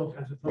real book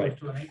as opposed Right.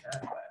 to an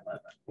 8x11.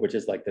 Which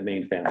is like the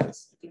main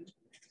families.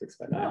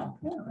 6x9. Oh,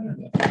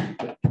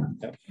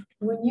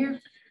 when you're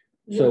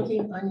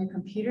working on your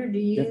computer, do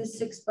you use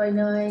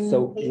 6x9?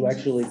 So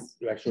pages?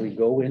 you actually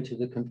go into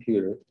the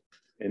computer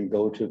and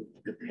go to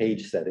the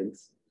page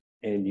settings,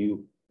 and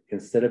you,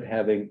 instead of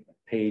having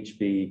page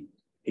be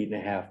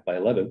 8.5 by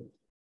 11,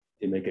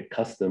 you make it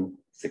custom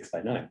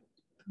 6x9.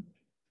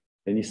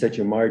 Then you set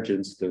your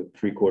margins to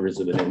 3/4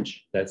 of an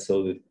inch. That's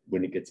so that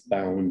when it gets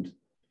bound,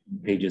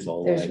 pages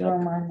all There's line up.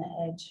 room on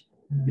the edge.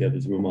 Yeah,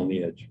 there's room on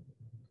the edge.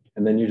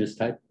 And then you just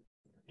type.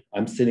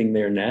 I'm sitting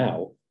there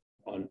now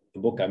on the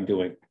book I'm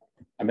doing.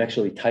 I'm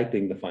actually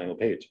typing the final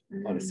page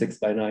on a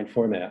 6x9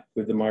 format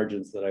with the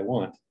margins that I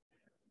want,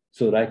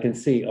 so that I can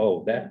see,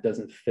 oh, that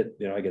doesn't fit.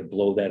 You know, I got to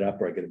blow that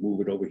up, or I got to move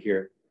it over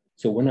here.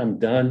 So when I'm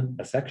done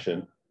a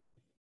section,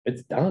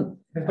 it's done,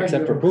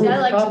 except for proof. I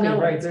like to know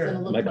what right it's there.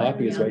 gonna look My like.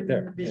 copy is right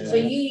there. So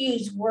you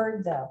use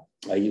Word though.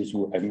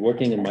 I'm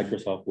working in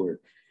Microsoft Word.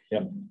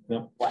 Yep.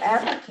 Well,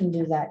 Apple can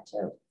do that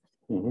too.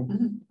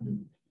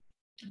 Mhm.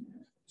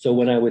 So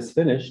when I was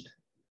finished,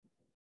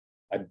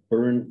 I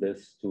burned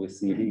this to a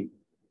CD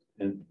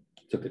and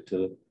took it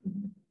to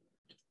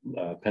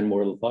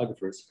Penmore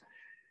Lithographers.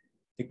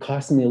 It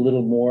cost me a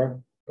little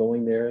more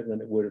going there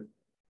than it would have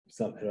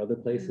some at other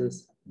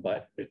places,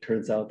 but it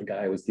turns out the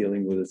guy I was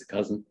dealing with is a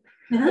cousin.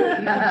 So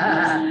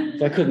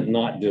I couldn't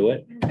not do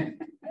it.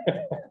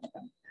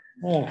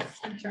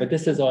 But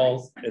this is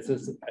all, it's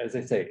just, as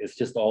I say, it's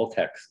just all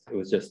text. It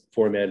was just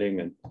formatting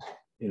and,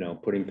 you know,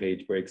 putting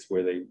page breaks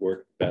where they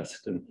work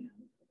best. And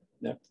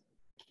yeah.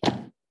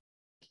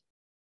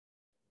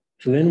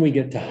 So then we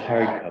get to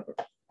hardcover.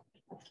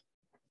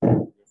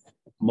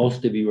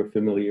 Most of you are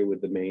familiar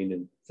with the Maine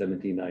in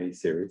 1790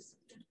 series.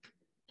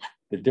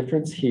 The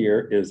difference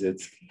here is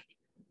it's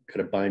got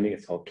a binding,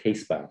 it's called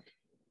case bound.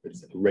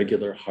 It's a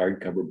regular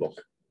hardcover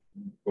book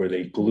where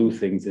they glue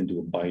things into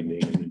a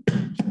binding and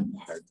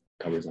hard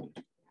covers on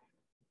it.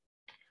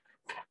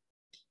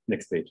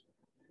 Next page.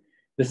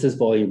 This is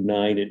volume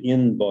 9, and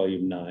in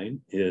volume 9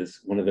 is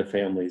one of the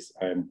families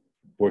I'm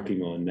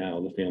working on now,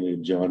 the family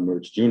of John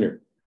Murch Jr.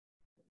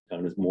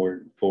 John was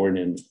born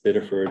in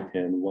Biddeford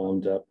and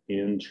wound up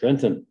in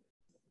Trenton.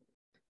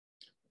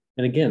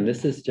 And again,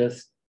 this is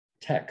just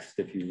text.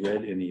 If you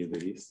read any of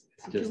these,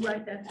 it's Did just you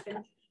write that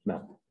sketch?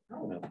 no,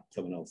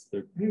 someone else.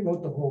 He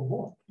wrote the whole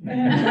book.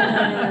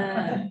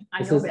 I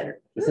This know is-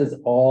 better. This is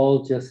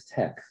all just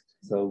text.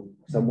 So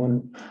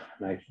someone,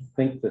 and I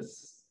think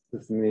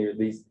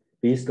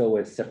these go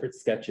as separate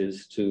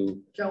sketches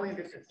to Joe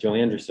Anderson. Joe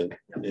Anderson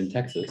in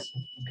Texas,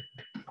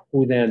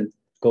 who then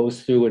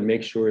goes through and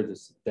makes sure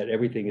that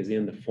everything is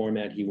in the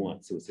format he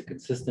wants. So it's a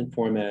consistent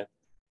format,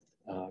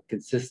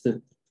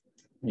 consistent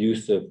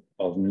use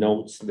of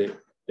notes.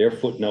 Their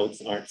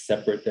footnotes aren't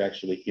separate; they're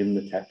actually in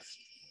the text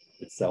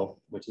itself,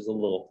 which is a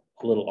little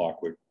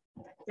awkward.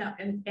 Yeah,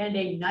 and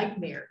a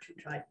nightmare to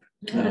type.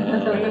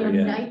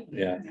 Yeah,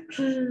 yeah.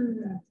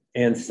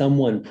 And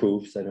someone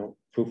proofs, I don't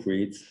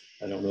proofreads.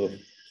 I don't know if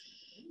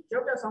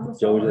Joe does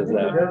almost. Joe all of does it.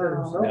 that. Does it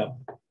himself.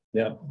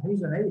 Yeah, yeah,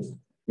 He's an ace.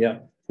 yeah,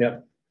 yeah.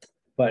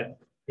 But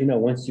you know,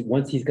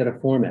 once he's got a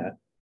format,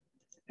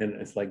 and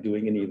it's like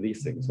doing any of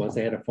these things. Once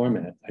I had a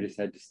format, I just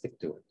had to stick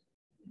to it.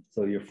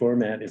 So your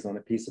format is on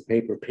a piece of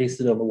paper,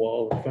 pasted on the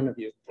wall in front of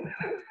you.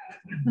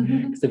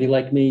 Because if you're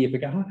like me, you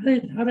figure, how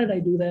did I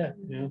do that?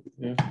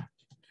 Yeah,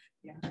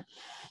 yeah.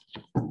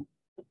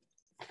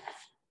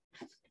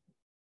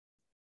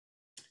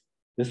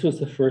 This was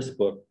the first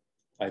book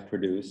I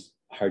produced,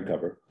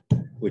 hardcover,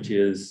 which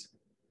is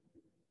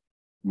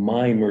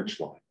my Murch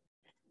line.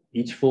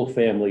 Each full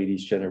family,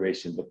 each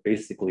generation, but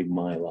basically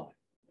my line.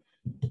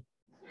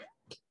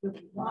 With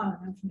a lot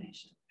of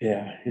information,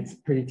 Yeah, it's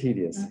pretty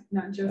tedious.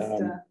 not just,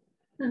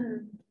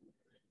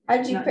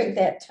 How'd you pick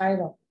that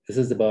title? This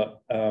is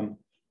about,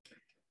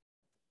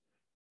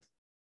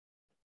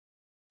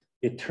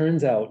 it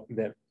turns out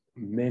that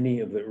many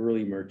of the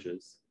early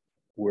Murches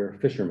were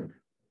fishermen,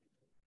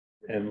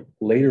 and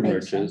later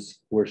Makes Murches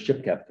were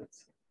ship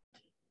captains.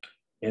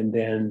 And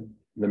then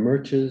the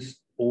Murches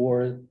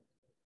or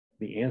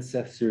the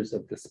ancestors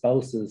of the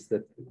spouses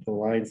that the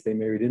lines they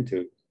married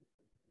into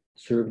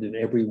served in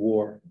every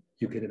war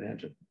you could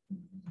imagine.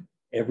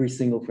 Every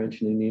single French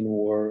and Indian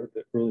War,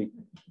 the early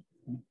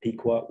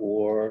Pequot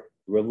War,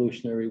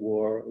 Revolutionary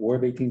War, War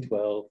of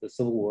 1812, the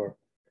Civil War.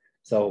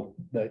 So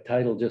the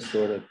title just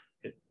sort of,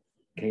 it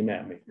came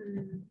at me.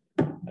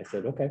 I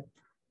said, okay.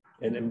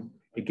 And then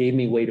it gave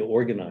me a way to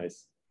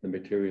organize the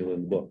material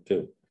in the book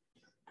too.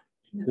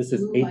 This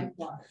is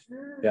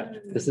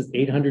this is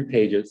 800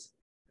 pages.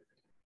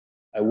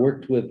 I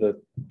worked with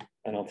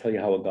and I'll tell you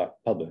how it got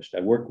published.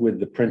 I worked with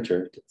the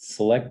printer to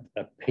select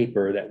a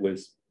paper that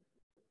was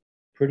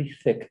pretty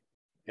thick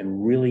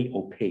and really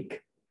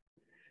opaque,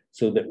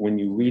 so that when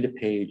you read a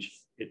page,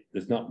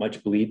 there's not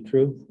much bleed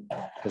through,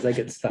 because I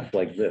get stuff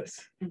like this,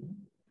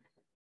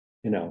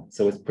 you know,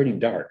 so it's pretty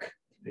dark,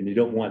 and you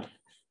don't want,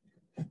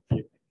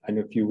 I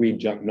know if you read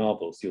junk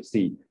novels,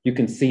 you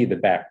can see the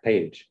back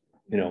page,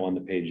 you know, on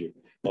the page.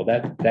 Well,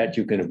 that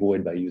you can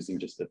avoid by using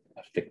just a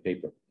thick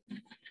paper.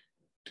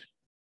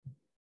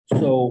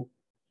 So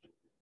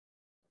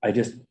I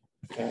just,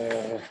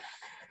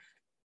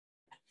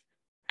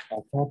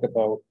 I'll talk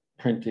about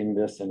printing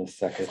this in a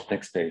second.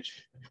 Next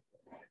page.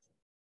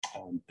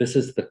 This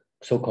is the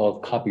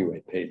so-called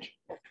copyright page.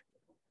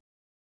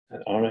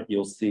 And on it,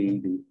 you'll see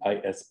the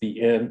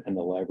ISBN and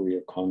the Library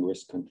of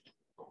Congress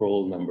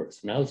control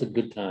numbers. Now's a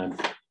good time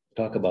to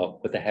talk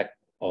about what the heck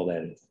all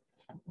that is.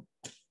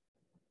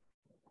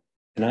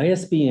 An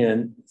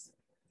ISBN,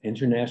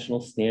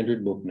 International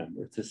Standard Book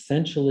Number, it's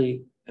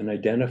essentially an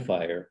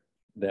identifier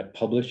that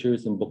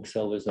publishers and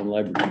booksellers and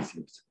libraries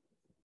use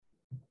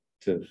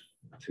to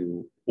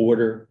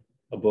order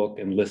a book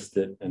and list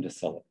it and to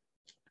sell it.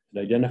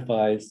 It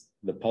identifies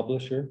the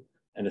publisher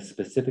and a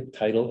specific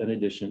title and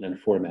edition and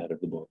format of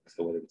the book.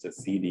 So whether it's a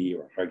CD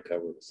or a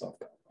hardcover or a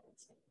softcover.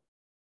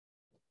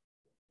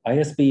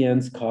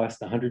 ISBNs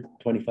cost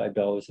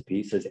 $125 a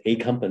piece. There's a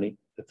company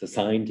that's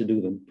assigned to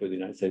do them for the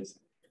United States.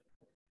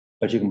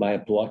 But you can buy a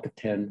block of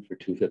 10 for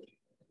 $250.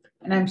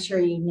 And I'm sure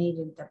you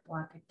needed the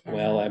block of 10.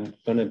 Well, I'm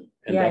gonna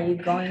you're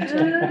going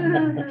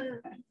to.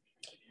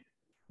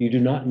 You do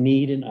not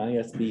need an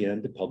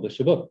ISBN to publish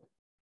a book,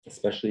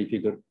 especially if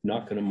you're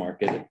not going to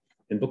market it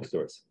in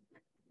bookstores.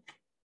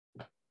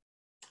 A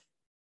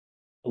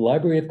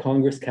Library of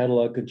Congress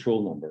Catalog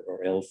Control Number,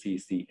 or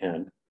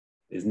LCCN,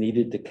 is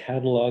needed to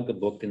catalog a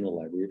book in the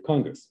Library of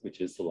Congress, which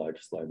is the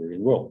largest library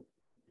in the world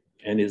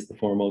and is the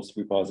foremost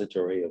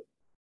repository of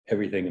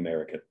everything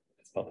American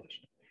that's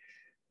published.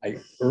 I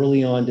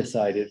early on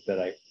decided that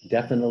I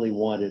definitely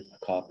wanted a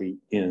copy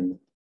in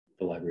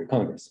the Library of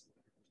Congress.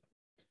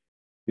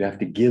 You have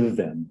to give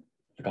them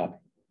a copy.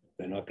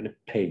 They're not going to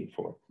pay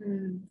for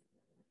it.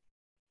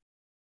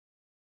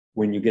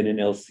 When you get an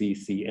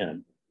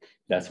LCCN,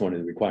 that's one of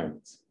the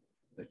requirements,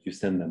 that you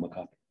send them a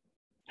copy.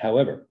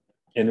 However,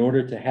 in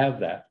order to have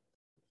that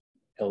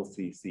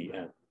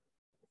LCCN,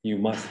 you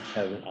must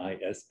have an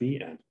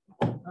ISBN.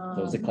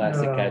 So it's a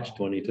classic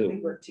catch-22.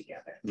 We work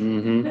together.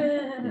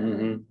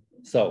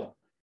 So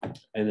I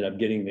ended up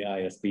getting the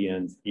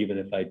ISBNs, even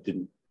if I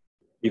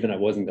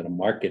wasn't going to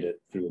market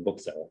it through a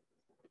bookseller,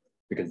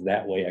 because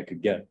that way I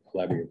could get a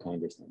Library of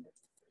Congress number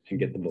and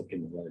get the book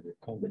in the Library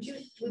of Congress.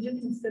 Would you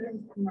consider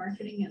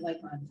marketing it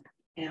like on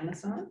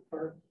Amazon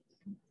for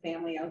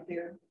family out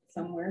there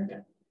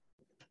somewhere?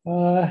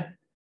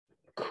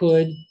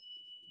 Could.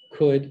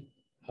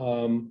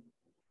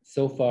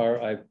 So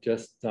far, I've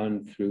just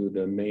done through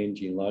the Maine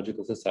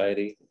Genealogical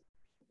Society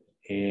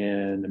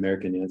and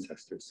American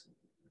Ancestors.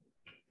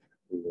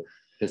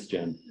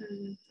 HisGen.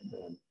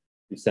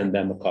 You send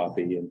them a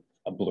copy and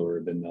a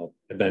blurb, and they'll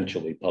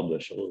eventually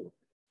publish a little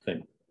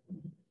thing.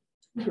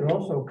 You could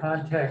also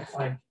contact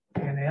like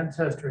an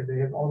Ancestry. They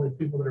have all the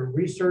people that are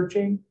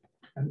researching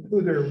and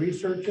who they're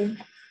researching.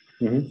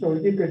 So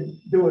you could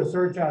do a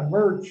search on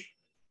Murch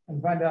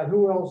and find out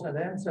who else at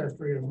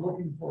Ancestry is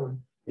looking for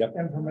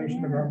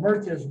information about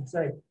Murches and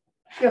say,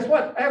 guess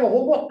what? I have a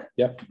whole book.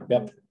 Yep.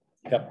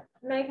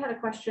 Meg had a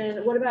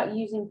question. What about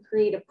using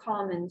Creative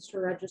Commons to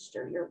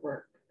register your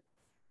work?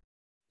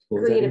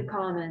 What was that Creative again?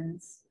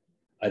 Commons.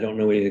 I don't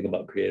know anything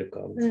about Creative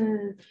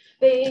Commons.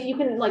 You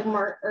can like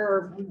mark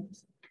or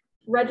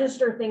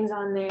register things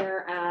on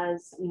there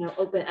as, you know,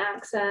 open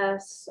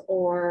access,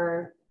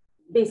 or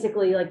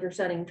basically like you're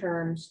setting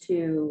terms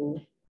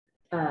to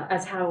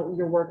as how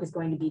your work is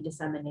going to be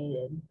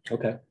disseminated.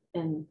 Okay.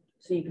 And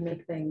so you can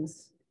make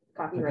things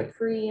copyright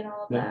free and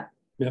all of that.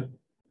 Yep.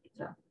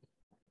 So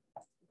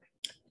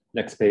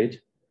Next page.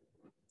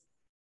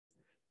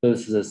 So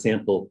this is a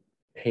sample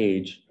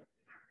page.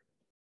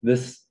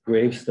 This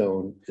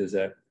gravestone is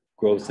at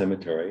Grove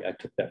Cemetery. I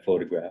took that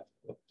photograph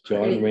of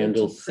John Great,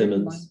 Randall that's a pretty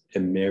Simmons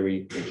and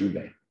Mary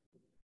Jube.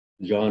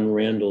 John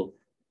Randall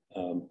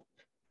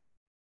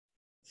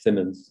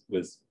Simmons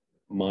was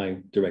my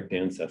direct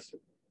ancestor.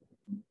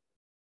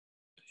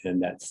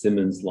 And that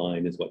Simmons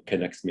line is what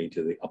connects me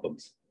to the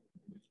Uphams.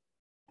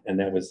 And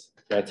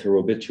that's her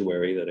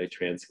obituary that I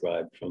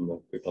transcribed from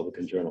the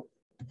Republican Journal.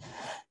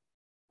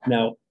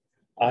 Now,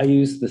 I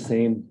use the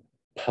same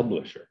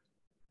publisher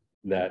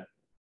that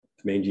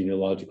the Maine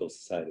Genealogical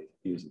Society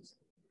uses.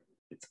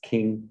 It's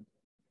King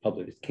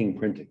Publishing, it's King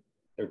Printing.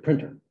 They're a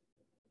printer.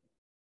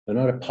 They're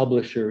not a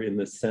publisher in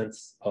the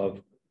sense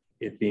of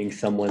it being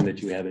someone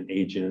that you have an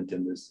agent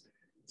and there's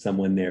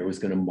someone there who's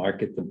going to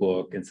market the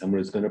book and someone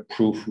who's going to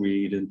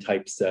proofread and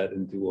typeset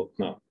and do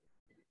no.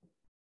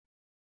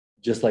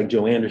 Just like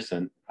Joe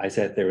Anderson, I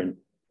sat there and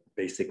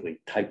basically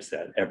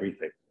typeset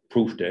everything,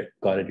 proofed it,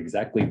 got it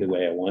exactly the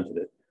way I wanted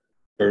it,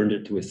 burned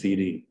it to a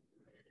CD,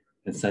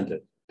 and sent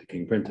it to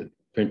King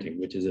Printing,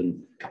 which is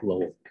in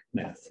Lowell,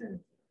 Mass.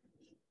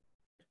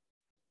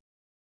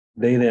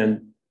 They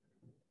then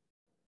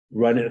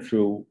run it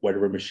through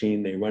whatever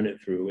machine they run it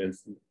through, and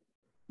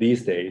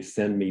these days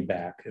send me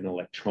back an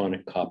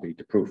electronic copy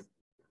to proof,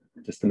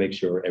 just to make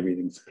sure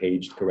everything's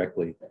paged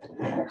correctly.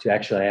 So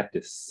actually I have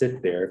to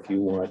sit there if you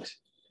want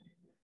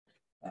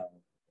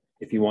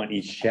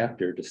each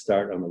chapter to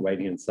start on the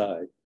right-hand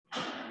side,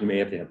 you may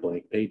have to have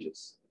blank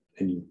pages.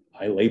 And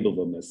I label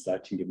them as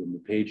such and give them the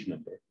page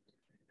number.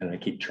 And I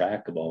keep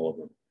track of all of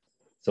them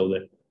so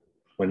that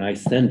when I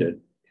send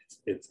it,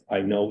 I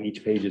know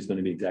each page is going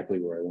to be exactly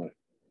where I want it.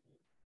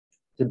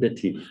 It's a bit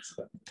tedious,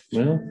 but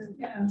well,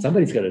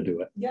 somebody's got to do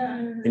it. Yeah.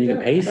 And you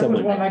can pay That was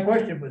someone. what my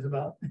question was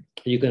about.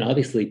 You can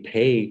obviously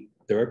pay,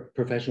 there are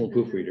professional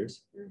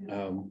proofreaders.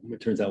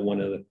 It turns out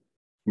one of the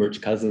Murch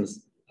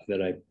cousins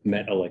that I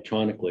met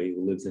electronically,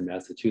 who lives in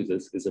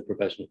Massachusetts, is a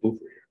professional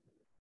proofreader.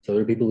 So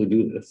there are people who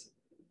do this.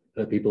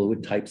 There are people who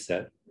would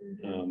typeset.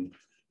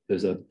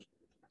 There's a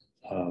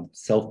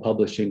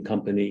self-publishing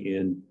company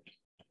in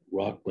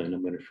Rockland.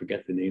 I'm going to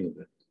forget the name of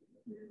it.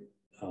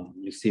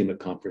 You see them at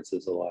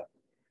conferences a lot.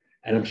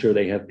 And I'm sure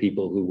they have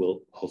people who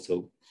will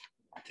also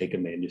take a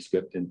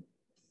manuscript and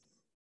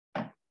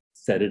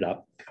set it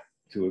up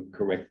to a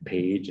correct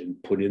page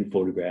and put in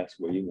photographs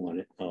where you want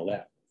it and all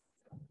that.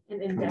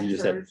 And You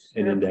just have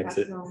an index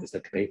it, just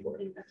have to pay for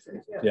it.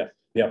 Yeah.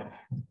 Do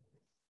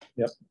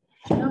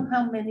you know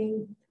how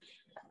many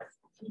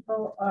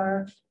people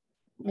are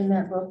in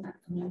that book? I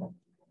don't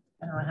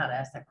know how to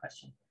ask that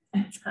question.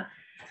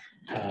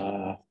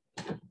 I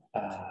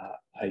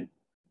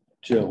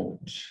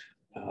don't.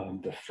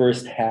 The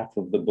first half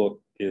of the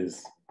book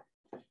is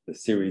the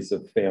series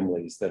of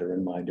families that are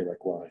in my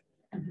direct line.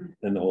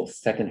 Then the whole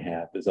second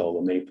half is all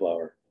the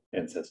Mayflower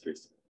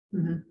ancestries.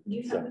 Do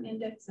you have an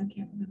index? I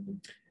can't remember.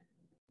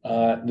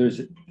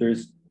 There's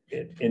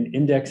an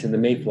index in the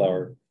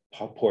Mayflower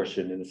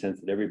portion in the sense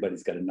that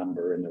everybody's got a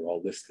number and they're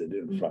all listed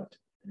in front.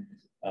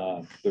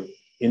 The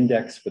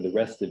index for the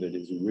rest of it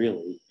is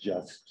really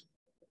just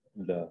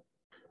the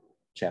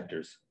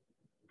chapters.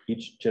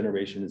 Each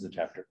generation is a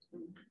chapter.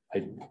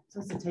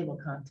 So it's a table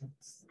of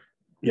contents.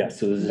 Yeah,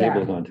 so there's a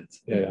table of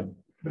contents. Yeah.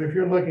 But if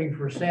you're looking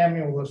for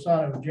Samuel, the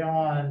son of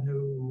John,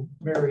 who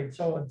married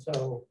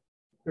so-and-so,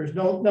 there's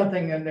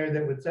nothing in there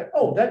that would say,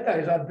 oh, that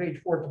guy's on page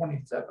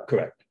 427.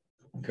 Correct.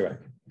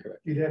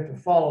 You'd have to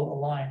follow the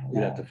line.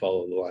 You have to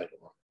follow the line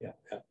along. Yeah.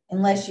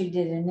 Unless you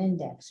did an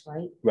index,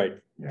 right? Right.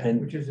 Yeah,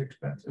 And which is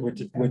expensive.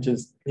 Which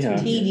is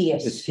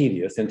Tedious. It's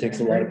tedious and takes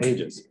a lot of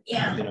pages.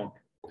 Yeah. You know.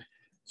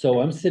 So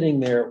I'm sitting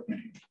there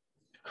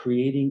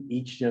creating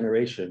each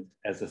generation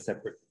as a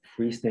separate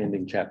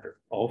freestanding chapter,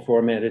 all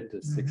formatted to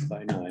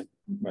 6x9,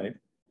 right?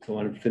 So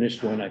when I'm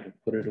finished one, I can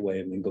put it away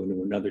and then go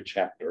to another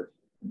chapter.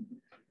 And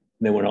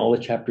then when all the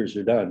chapters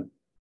are done,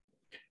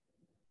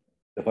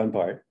 the fun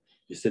part,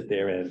 you sit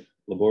there and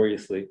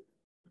laboriously,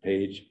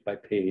 page by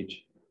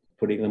page,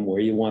 putting them where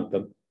you want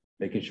them,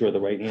 making sure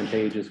the right-hand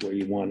page is where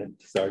you want it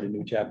to start a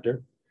new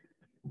chapter.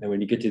 And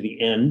when you get to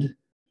the end,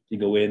 you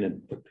go in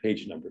and put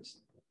page numbers.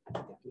 Do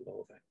the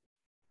whole thing.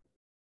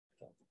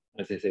 So,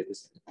 as I say,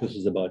 this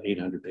is about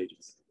 800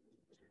 pages.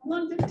 How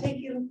long did it take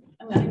you?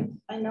 I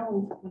mean, I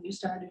know when you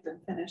started and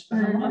finished, but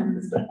how long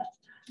was that?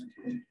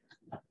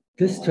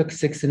 This took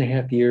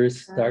 6.5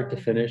 years, start to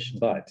finish,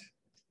 but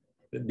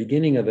the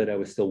beginning of it, I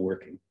was still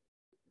working.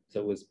 So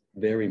it was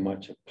very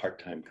much a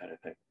part-time kind of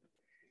thing.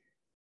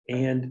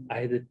 And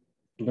I had to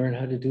learn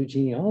how to do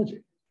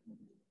genealogy.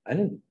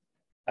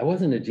 I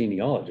wasn't a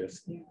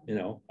genealogist, you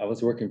know, I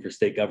was working for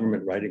state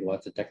government, writing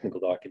lots of technical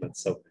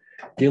documents. So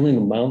dealing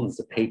with mountains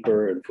of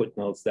paper and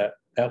footnotes, that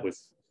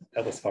was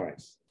fine.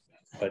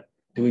 But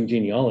doing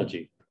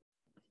genealogy,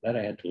 that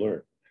I had to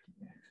learn.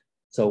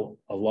 So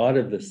a lot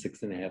of the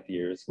 6.5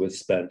 years was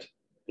spent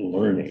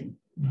learning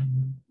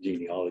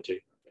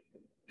genealogy,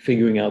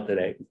 figuring out that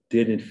I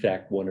did in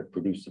fact want to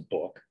produce a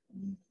book.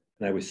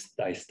 And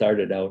I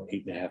started out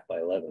 8.5 by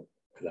 11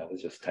 because I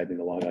was just typing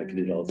along. I could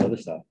do all this other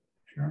stuff.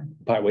 Sure.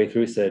 Partway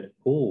through said,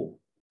 oh,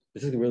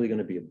 this is really going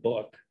to be a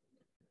book.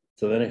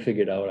 So then I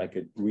figured out I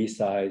could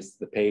resize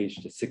the page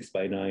to 6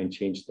 by 9,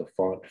 change the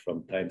font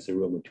from Times New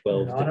Roman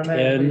 12 It to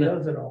automatically 10.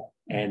 does it all.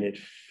 And it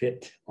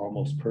fit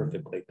almost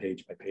perfectly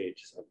page by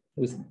page. So it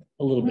was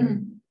a little bit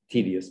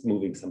tedious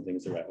moving some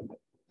things around. But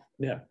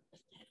yeah.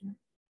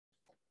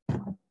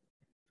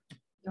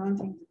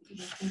 Daunting.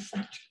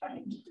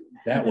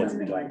 That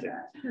wasn't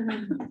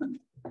daunting.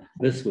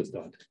 This was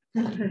daunting.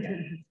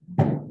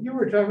 You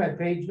were talking about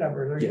page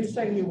numbers. Are you Yes.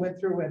 saying you went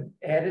through and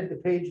added the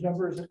page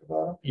numbers at the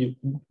bottom? You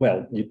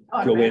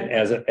go in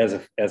as a As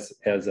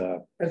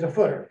a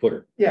footer?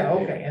 footer. Yeah,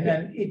 okay. And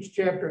then each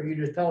chapter, you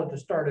just tell it to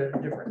start at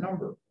a different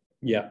number.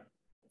 Yeah.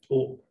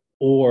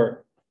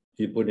 Or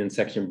you put in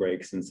section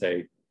breaks and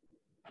say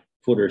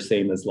footer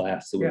same as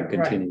last, so we Yeah, right,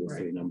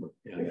 continuously right. number.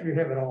 Yeah, If yeah. you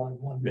have it all in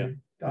one Yeah, big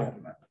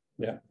document.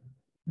 yeah.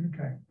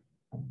 Okay.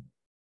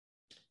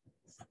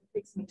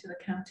 Takes me to the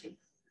county.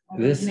 All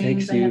This those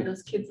names, takes I you had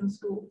those kids in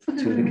school. to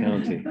the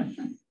county.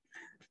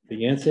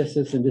 The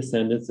ancestors and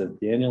descendants of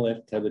Daniel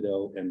F.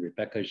 Thibodeau and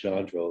Rebecca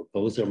Gendreau,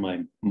 those are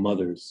my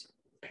mother's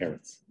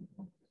parents.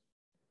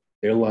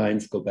 Their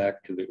lines go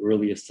back to the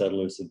earliest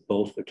settlers of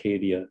both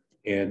Acadia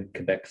and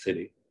Quebec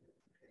City.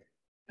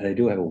 And I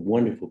do have a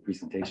wonderful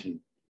presentation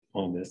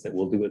on this that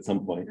we'll do at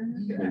some point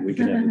when we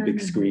can have a big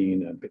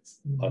screen and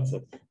it's lots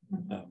of.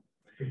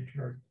 Good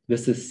chart.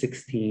 This is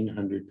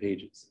 1,600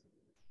 pages.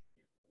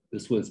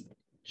 This was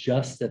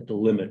just at the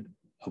limit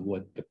of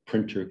what the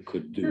printer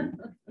could do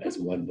as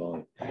one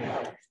volume.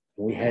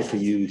 We had to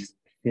use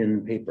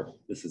thin paper.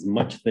 This is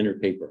much thinner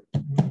paper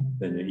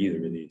than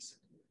either of these,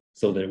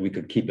 so that we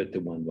could keep it to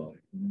one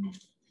volume.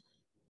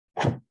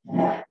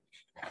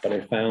 But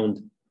I found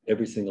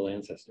every single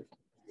ancestor.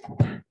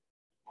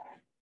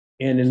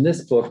 And in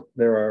this book,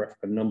 there are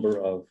a number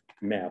of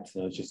maps,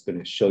 and I was just going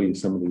to show you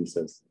some of these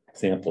as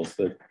samples.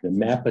 The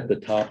map at the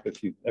top,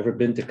 if you've ever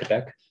been to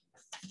Quebec,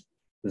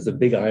 there's a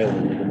big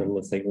island in the middle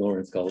of St.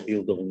 Lawrence called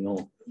Ile de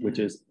Lion, which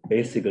is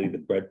basically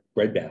the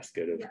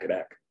breadbasket of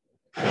Quebec.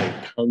 There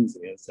are tons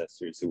of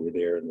ancestors who were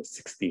there in the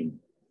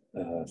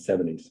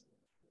 1670s.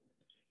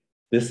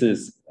 This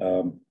is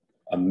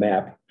a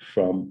map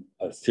from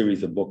a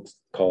series of books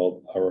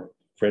called Our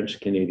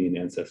French-Canadian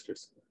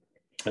Ancestors.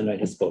 And I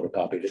just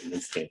photocopied it and then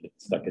stamped it,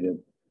 stuck it in.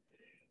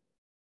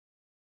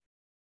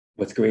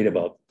 What's great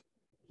about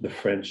the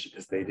French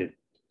is they did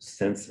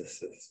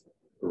censuses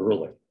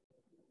early.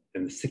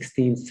 In the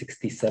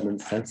 1667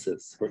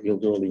 census for Ile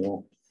de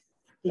Lion.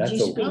 Did That's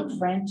you a- speak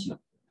French?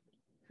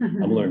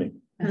 I'm learning.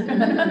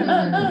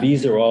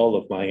 These are all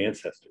of my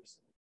ancestors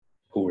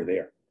who were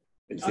there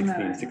in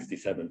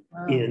 1667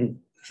 Wow. in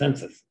the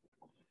census,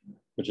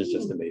 which is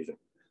just amazing.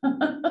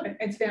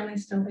 Is family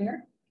still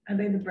there? Are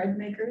they the bread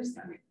makers?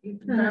 I mean, you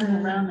can drive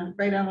around and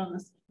right out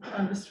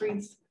on the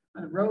streets,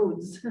 on the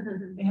roads.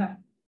 They have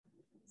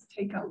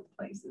takeout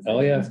places. Oh,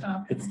 that you yeah. can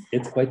stop.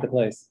 It's quite the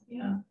place.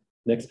 Yeah.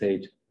 Next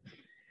page.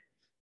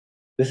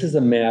 This is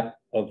a map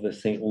of the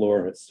St.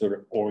 Lawrence, sort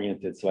of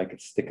oriented so I could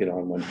stick it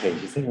on one page.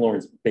 The St.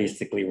 Lawrence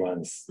basically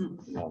runs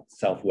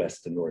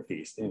southwest to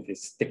northeast, and if you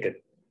stick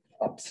it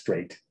up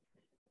straight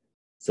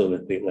so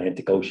that the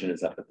Atlantic Ocean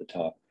is up at the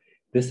top.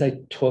 This I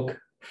took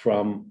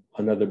from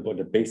another book,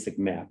 a basic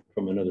map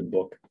from another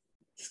book,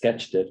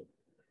 sketched it,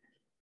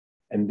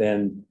 and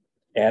then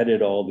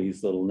added all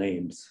these little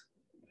names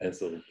as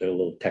their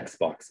little text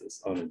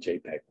boxes on a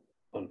JPEG,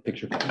 on a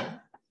picture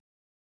file.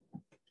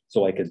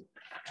 So I could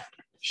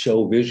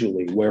show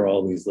visually where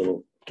all these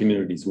little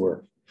communities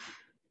were,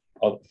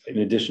 in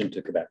addition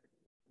to Quebec.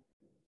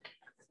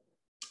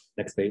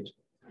 Next page.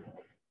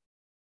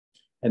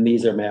 And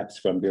these are maps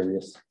from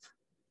various,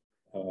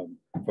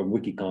 from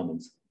Wiki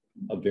Commons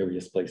of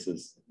various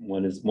places.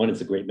 One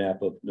is a great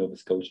map of Nova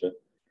Scotia,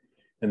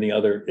 and the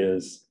other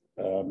is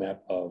a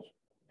map of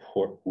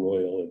Port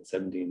Royal in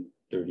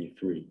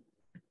 1733,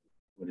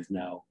 what is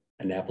now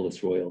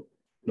Annapolis Royal,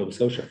 Nova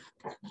Scotia.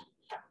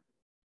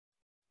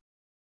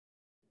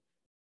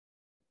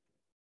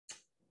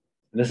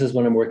 And this is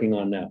what I'm working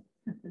on now.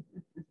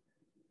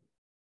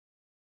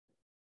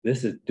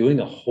 This is doing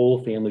a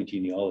whole family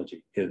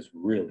genealogy is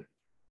really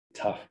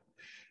tough.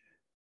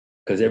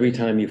 Because every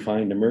time you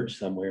find a Murch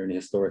somewhere in a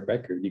historic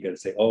record, you got to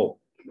say, oh,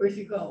 Where's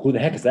he go? who the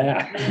heck is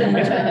that?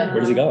 Where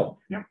does he go?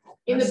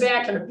 In the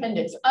back, an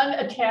appendix,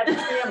 unattached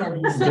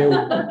families.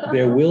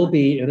 There will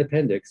be an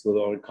appendix with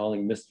what I'm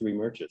calling mystery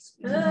Murches.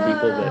 People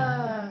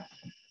that,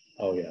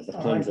 oh yeah, the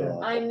puns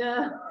are I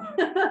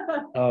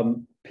awful.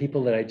 know.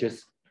 People that I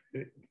just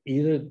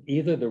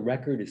either the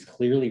record is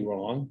clearly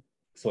wrong,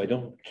 so I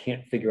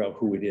can't figure out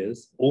who it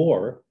is,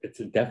 or it's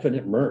a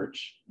definite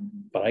Murch,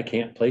 but I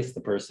can't place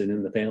the person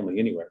in the family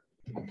anywhere.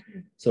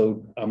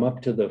 So I'm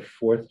up to the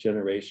 4th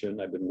generation.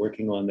 I've been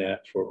working on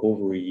that for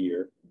over a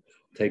year.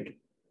 Take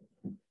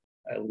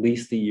at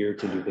least a year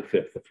to do the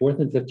 5th. The 4th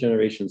and 5th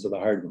generations are the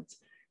hard ones,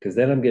 because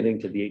then I'm getting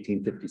to the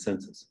 1850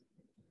 census.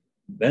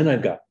 Then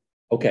I've got,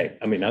 okay,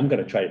 I mean, I'm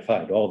going to try to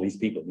find all these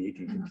people in the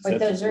 1850 But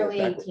census. those early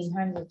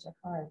 1800s are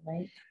hard,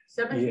 right?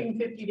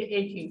 1750 to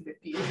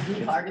 1850 is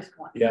the hardest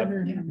one.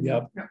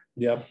 Yep.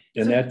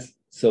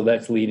 And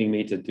that's leading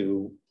me to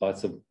do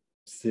lots of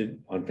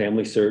on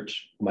family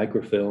search,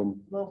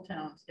 microfilm, Little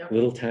towns. Yep.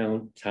 little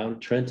town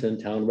Trenton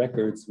town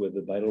records with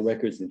the vital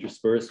records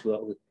interspersed with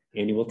all the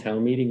annual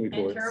town meeting And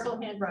reports. terrible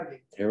handwriting.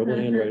 Terrible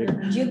handwriting.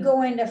 Did you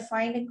go in to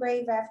find a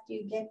grave after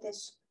you get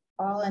this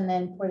all and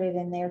then put it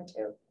in there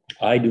too?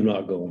 I do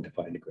not go in to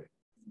find a grave,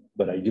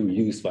 but I do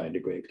use Find a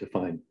Grave to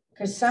find.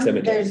 Because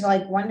Cemeteries. there's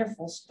like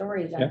wonderful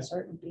stories on Yep.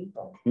 certain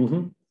people.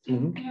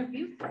 Have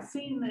you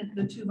seen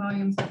the 2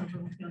 volumes of the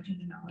Littlefield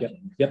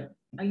genealogy? Yep.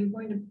 Are you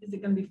going to, is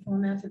it going to be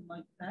formatted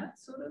like that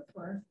sort of,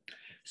 or?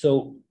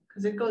 So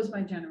Because it goes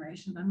by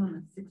generation. I'm on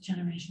the 6th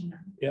generation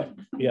now.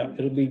 yeah,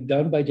 it'll be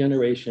done by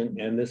generation,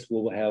 and this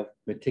will have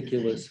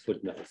meticulous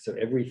footnotes. So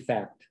every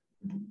fact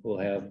will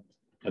have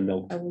a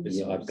note. And,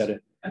 you know,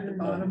 At the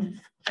bottom.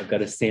 I've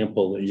got a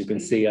sample that you can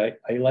see. I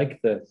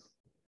like the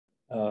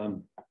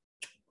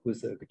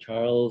who's the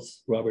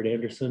Charles Robert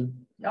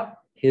Anderson. Yep.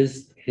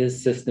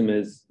 His system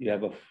is you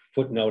have a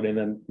footnote,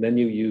 and then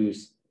you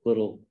use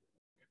little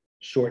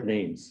short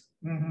names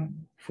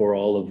for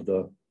all of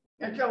the.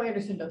 And Joe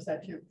Anderson does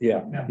that too.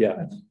 Yeah.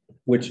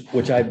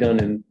 Which I've done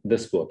in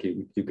this book.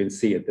 You can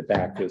see at the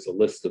back, there's a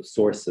list of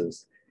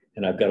sources,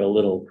 and I've got the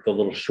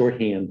little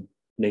shorthand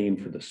name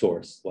for the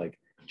source, like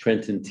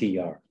Trenton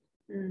TR,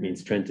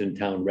 means Trenton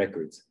Town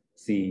Records.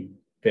 See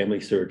family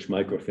search,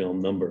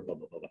 microfilm number, blah,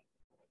 blah, blah, blah,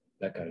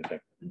 that kind of thing.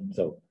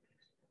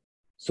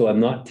 So I'm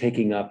not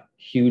taking up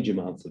huge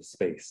amounts of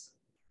space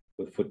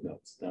with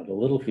footnotes. Now the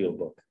Littlefield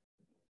book,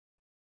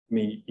 I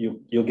mean,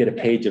 you'll get a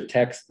page of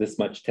text, this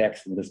much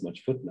text and this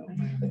much footnote.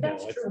 But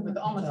that's true with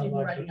almost even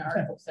writing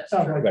articles. That's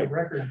Sounds true. like Right. a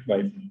record.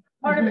 Right,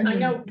 Part of it, I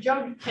know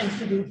Joe tends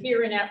to do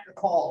here and after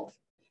called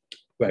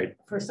right,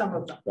 for some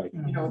of them. right.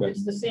 You know, Right.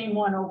 it's the same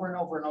one over and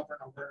over and over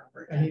and over and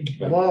over And again.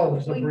 he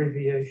loves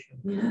abbreviation.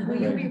 Will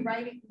you be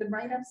writing, the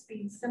write-ups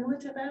be similar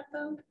to that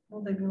though?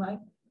 Will they be like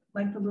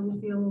the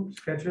Littlefield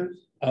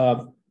Sketches?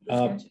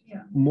 sketch?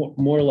 Yeah.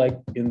 More like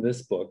in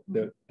this book,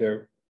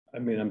 I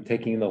mean, I'm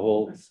taking the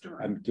whole, The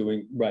story. I'm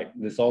doing, right,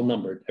 this all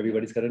numbered.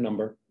 Everybody's got a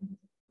number.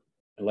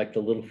 I like the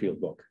Littlefield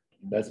book.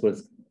 That's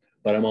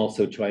but I'm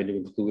also trying to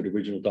include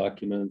original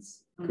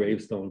documents,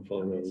 gravestone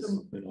photos,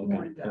 So and all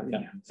more kinds in of,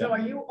 depth, yeah. So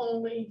are you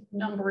only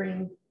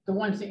numbering the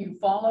ones that you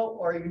follow,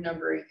 or are you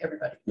numbering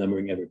everybody?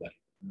 Numbering everybody.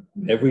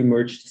 Every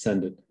Murch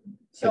descendant.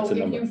 So That's a if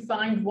number. you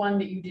find one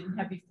that you didn't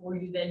have before,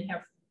 you then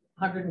have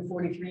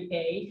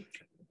 143A,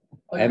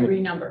 or I haven't-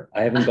 renumber.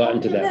 I haven't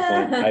gotten to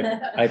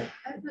that point.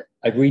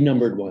 I've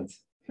renumbered once.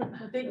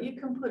 Then you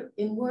can put,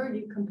 in Word,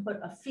 you can put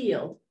a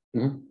field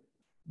Mhm.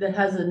 that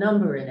has a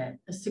number in it,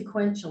 a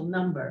sequential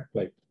number.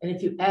 Right. And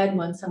if you add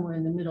one somewhere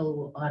in the middle, it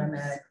will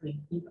automatically.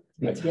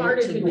 It's Get it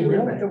harder to to the do it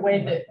number. with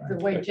the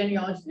way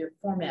genealogy are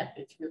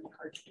formatted, it's really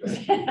hard to do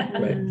it.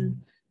 Right.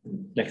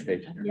 Next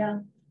page. Yeah.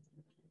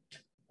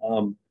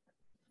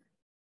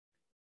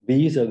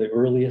 These are the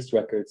earliest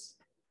records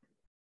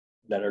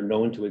that are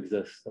known to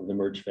exist of the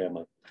Murch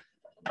family.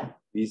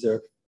 These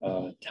are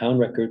town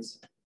records.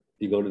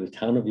 You go to the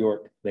town of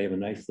York, they have a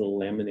nice little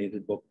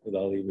laminated book with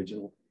all the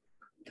original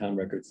town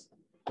records.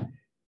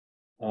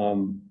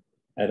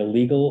 At a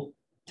legal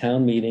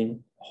town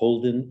meeting,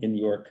 Holden in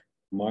York,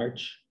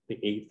 March the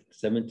 8th,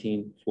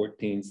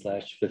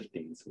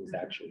 1714/15. So it was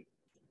actually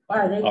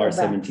Wow, they go R back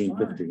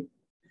 1715.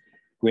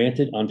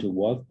 Granted unto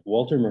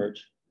Walter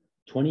Murch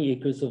 20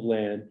 acres of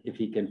land if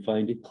he can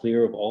find it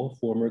clear of all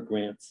former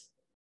grants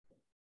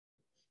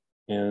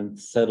and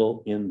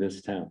settle in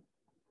this town.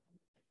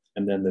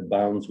 And then the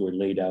bounds were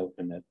laid out,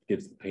 and that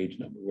gives the page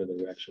number where they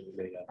were actually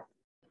laid out.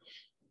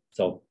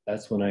 So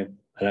that's when I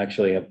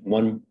actually have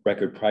one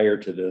record prior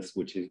to this,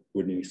 which is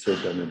when he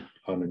served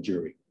on a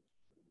jury.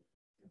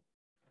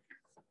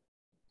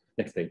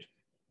 Next page.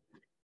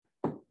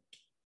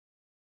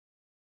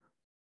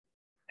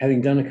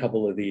 Having done a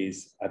couple of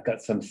these, I've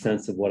got some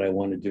sense of what I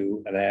want to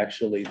do. And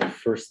the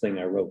first thing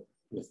I wrote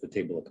was the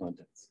table of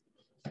contents.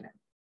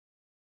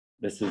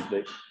 This is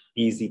the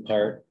easy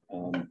part.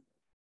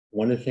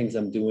 One of the things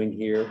I'm doing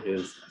here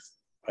is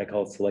I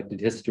call it selected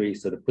history.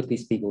 So to put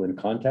these people in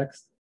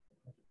context,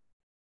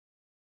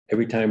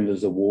 every time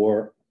there's a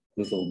war,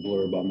 there's a little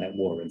blurb on that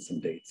war and some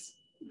dates.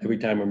 Every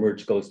time a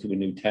Murch goes to a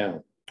new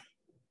town,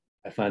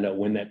 I find out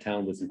when that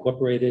town was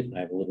incorporated, and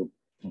I have a little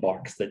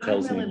box that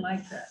tells I really me.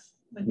 like that.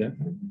 Yeah.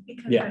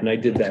 Because Yeah, and I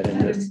did that in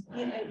kind of- this.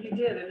 Yeah, you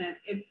did, and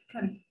it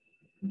kind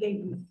of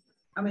gave,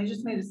 it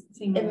just made it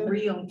seem It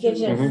real. gives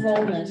to it the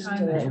fullness time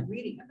to that it. you're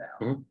reading about.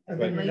 Mhm.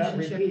 And then you're not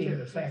Relationship repeating to-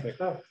 the same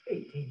stuff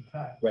 18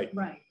 times. Right.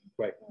 Right,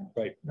 right.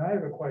 Now I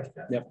have a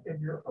question. Yep. In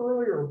your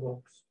earlier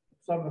books,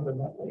 some of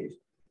them at least,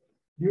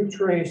 you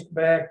traced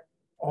back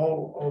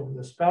all of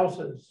the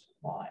spouses'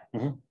 lines.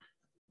 Mhm.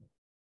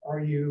 Are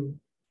you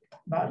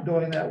not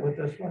doing that with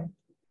this one?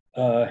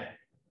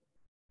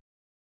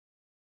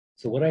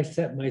 So what I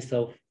set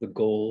myself the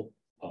goal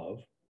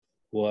of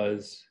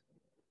was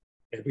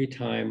every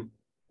time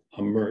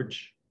a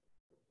Murch,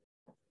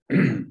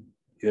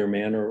 either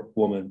man or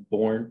woman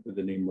born with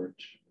the name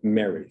Murch,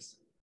 marries,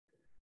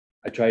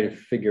 I try to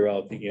figure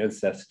out the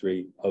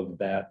ancestry of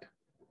that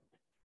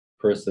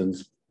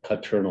person's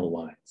paternal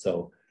line.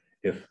 So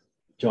if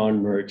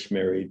John Murch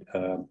married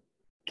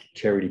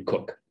Charity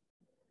Cook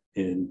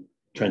in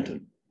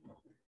Trenton,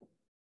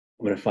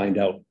 I'm going to find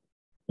out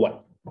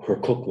what her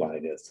Cook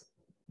line is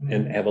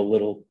and have a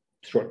little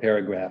short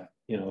paragraph.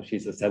 You know,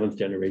 she's a 7th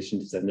generation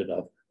descendant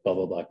of blah,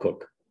 blah, blah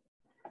Cook.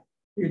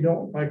 You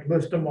don't like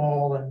list them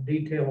all and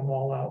detail them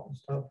all out and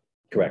stuff.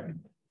 Correct.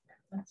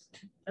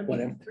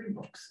 That'd be 3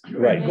 books.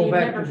 Right. Yeah, Go you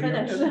back never to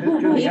finish.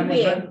 the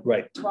immigrant.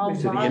 Right.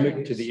 12 To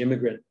volumes. the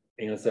immigrant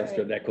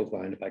ancestor of that Cook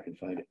line, if I can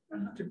find it.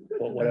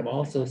 But what I'm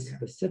also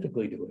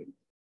specifically doing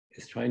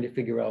is trying to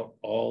figure out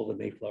all the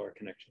Mayflower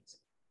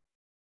connections.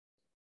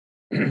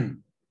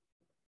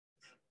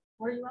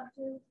 Where are you up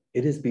to?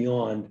 It is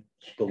beyond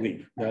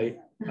belief. Now,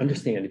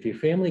 understand, if your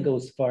family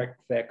goes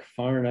back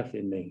far enough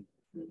in Maine,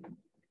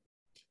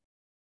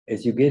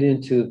 as you get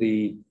into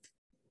the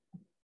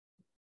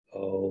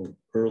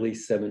early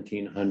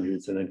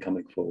 1700s and then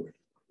coming forward,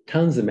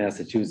 tons of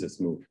Massachusetts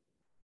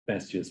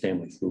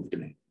families moved to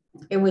Maine.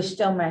 It was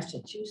still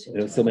Massachusetts.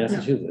 It was still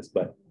Massachusetts,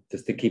 but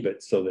just to keep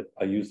it so that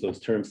I use those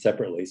terms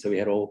separately. So we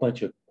had a whole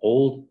bunch of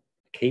old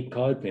Cape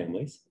Cod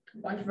families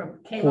Bunch of them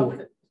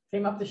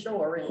came up the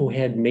shore. who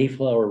had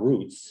Mayflower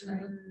roots,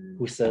 Right.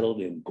 who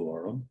settled in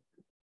Gorham,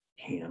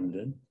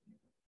 Hamden,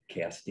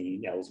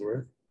 Castine,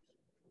 Ellsworth.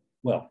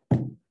 Well,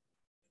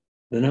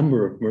 the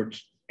number of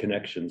Murch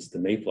connections to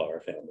Mayflower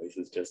families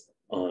is just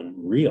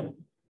unreal.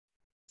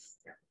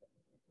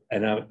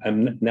 And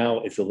I'm now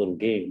it's a little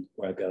game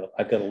where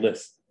I've got a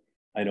list.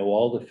 I know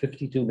all the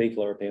 52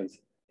 Mayflower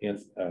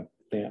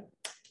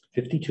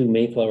 52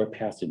 Mayflower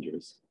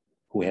passengers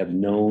who have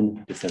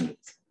known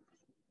descendants.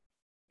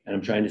 And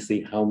I'm trying to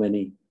see how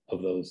many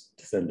of those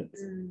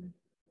descendants,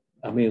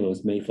 how many of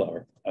those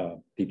Mayflower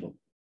people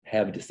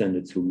have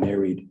descendants who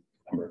married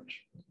a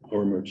Murch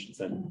or a Murch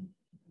descendant.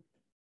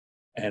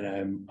 And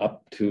I'm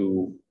up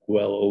to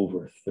well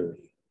over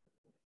 30.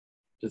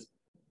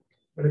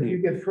 But if you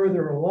get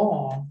further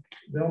along,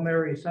 they'll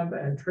marry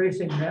somebody and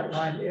tracing that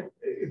line.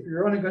 If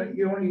you're only going to,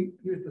 you only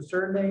use the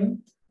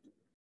surname,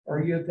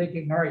 or you're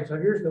thinking, all right, so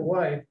here's the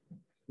wife,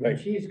 Right. and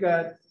she's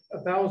got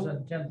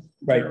 1,000 10th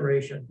Right.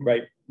 generation.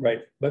 Right.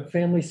 But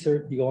family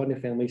search, you go on to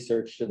family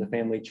search to the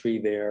family tree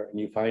there, and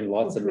you find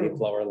lots of True,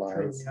 Mayflower True,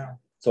 lines. yeah.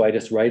 So I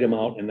just write them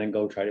out and then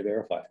go try to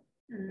verify.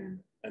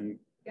 And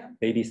Yeah.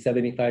 maybe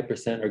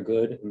 75% are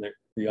good, and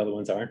the other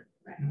ones aren't.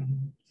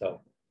 Mhm.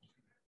 So.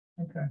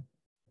 Okay.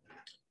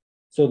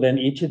 So then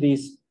each of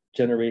these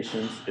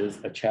generations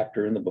is a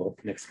chapter in the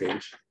book, next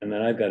page, and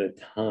then I've got a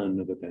ton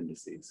of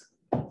appendices.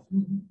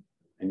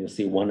 And you'll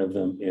see one of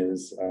them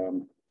is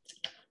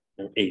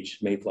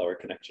H, Mayflower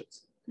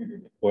connections.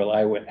 Well,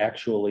 I would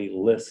actually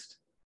list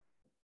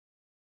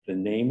the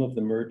name of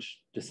the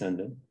Murch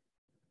descendant,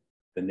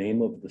 the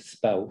name of the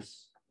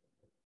spouse,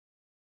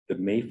 the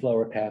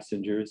Mayflower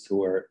passengers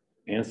who are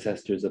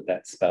ancestors of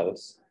that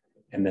spouse,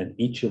 and then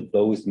each of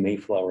those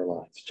Mayflower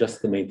lines,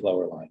 just the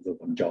Mayflower lines of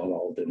them, John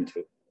Alden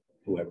to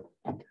whoever.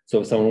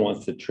 So if someone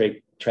wants to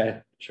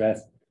track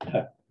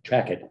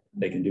it,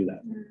 they can do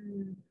that.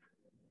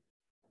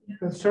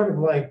 It's sort of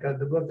like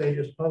the book they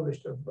just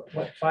published of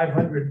what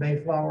 500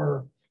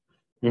 Mayflower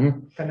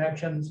Mhm.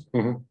 connections.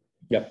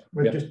 Yep.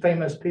 With Yep. just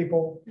famous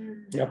people.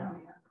 Yep.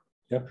 Oh, yeah.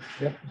 Yep.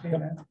 Yep. Seen Yep.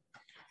 that?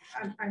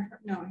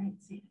 No, I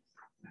haven't seen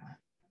it.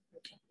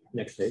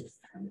 Next page.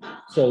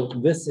 So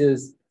this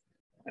is,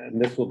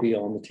 and this will be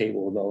on the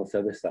table with all this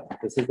other stuff.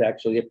 This is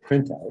actually a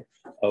printout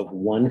of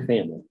one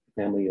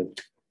family of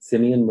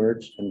Simeon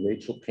Murch and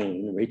Rachel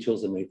Payne.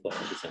 Rachel's a Mayflower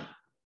descendant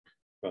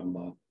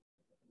from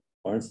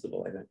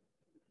Barnstable, I think.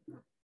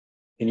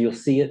 And you'll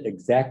see it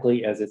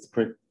exactly as it's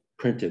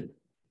printed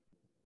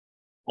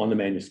on the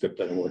manuscript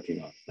that I'm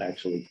working on. I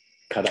actually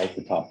cut out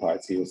the top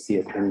part, so you'll see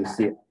it, and you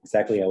see it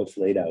exactly how it's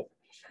laid out.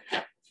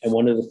 And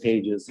one of the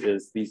pages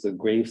is, these are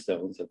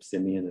gravestones of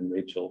Simeon and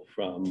Rachel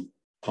from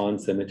Pond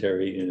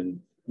Cemetery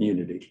in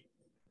Unity.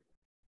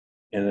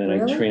 And then I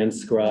Really?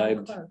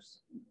 transcribed That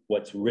close.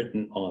 what's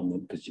written on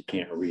them, because you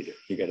can't read it.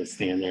 You got to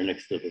stand there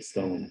next to the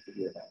stone and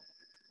figure it out.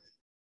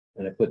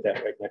 And I put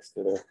that right next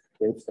to the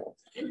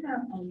gravestones. You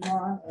have a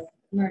lot of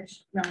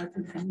Murch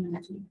relative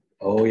community.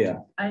 Oh,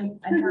 yeah. I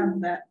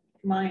have that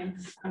mine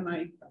on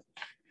my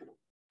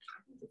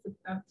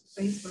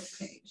Facebook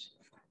page.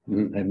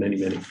 I have many.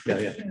 Yeah.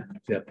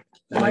 And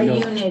Why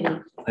Unity?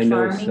 I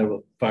know Farming?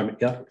 several farming,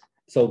 yeah.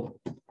 So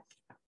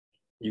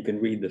you can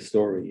read the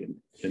story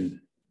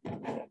and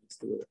let's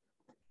do it.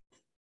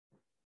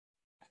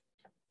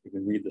 You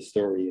can read the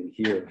story in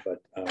here,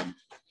 but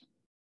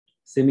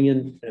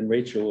Simeon and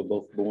Rachel were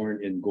both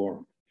born in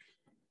Gorham.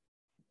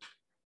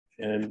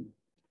 And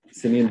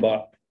Simeon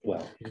bought,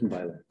 well, he didn't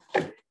buy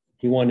land.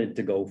 He wanted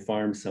to go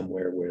farm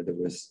somewhere where there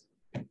was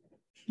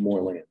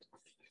more land.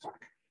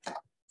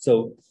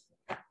 So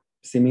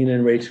Simeon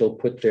and Rachel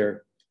put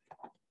their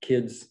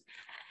kids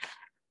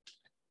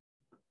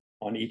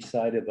on each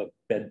side of a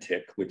bed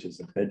tick, which is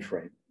a bed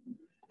frame,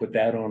 put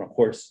that on a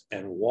horse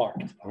and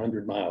walked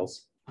 100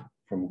 miles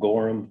from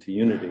Gorham to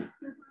Unity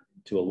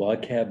to a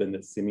log cabin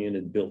that Simeon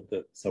had built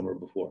the summer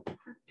before.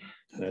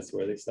 And that's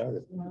where they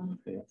started. Wow.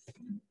 Yeah.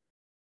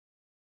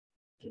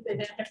 They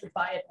didn't have to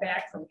buy it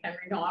back from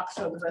Henry Knox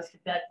or the rest of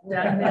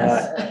that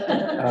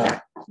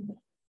mess.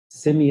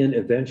 Simeon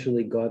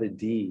eventually got a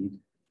deed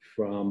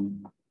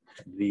from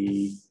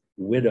the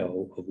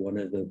widow of one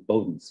of the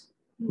Bowdens,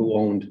 who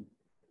owned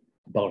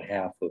about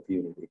half of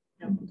Unity.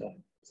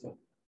 So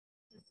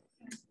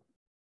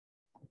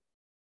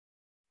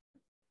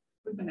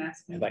We've been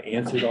asking. have I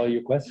answered all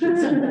your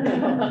questions? Got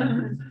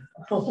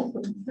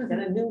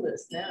a new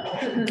list now.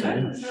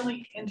 That was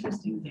really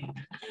interesting, Dan.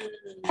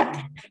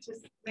 It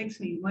just makes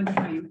me wonder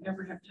how you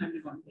ever have time to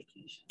go on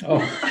vacation.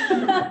 Oh,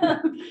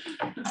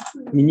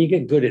 I mean, you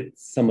get good at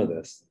some of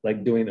this,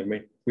 like doing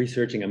the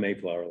researching a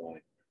Mayflower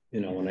line. You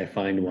know, when I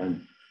find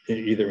one,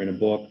 either in a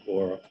book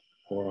or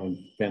on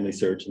Family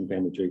Search and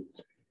Family Tree,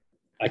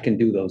 I can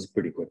do those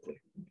pretty quickly.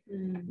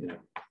 You know,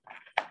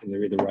 and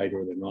they're either right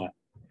or they're not.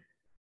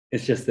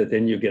 It's just that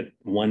then you get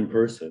one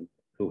person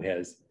who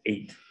has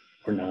 8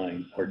 or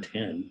 9 or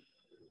 10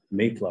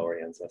 Mayflower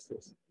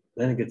ancestors.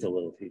 Then it gets a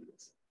little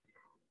tedious.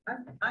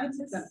 I've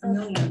got a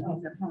million of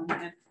these at home,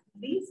 and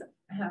these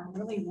have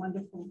really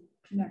wonderful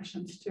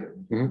connections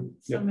too. Mhm.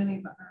 So Yep. many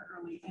of our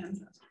early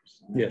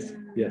ancestors. Yes,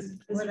 yes.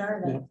 What are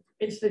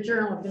they? It's the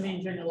Journal of the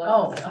Maine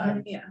Genealogical.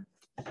 Oh, Yeah.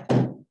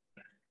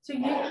 So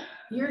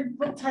your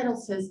book title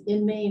says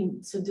in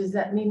Maine, so does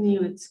that mean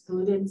you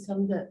excluded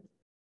some that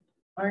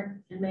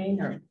aren't in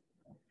Maine or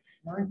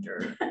aren't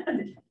or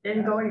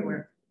Didn't go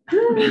anywhere.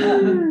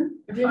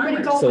 if you're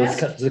gonna go So west?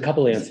 there's a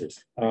couple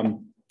answers.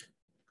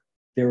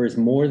 There is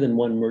more than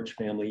one Murch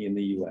family in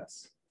the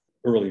US,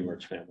 early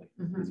Murch family.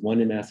 Mhm. There's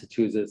one in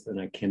Massachusetts, and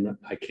I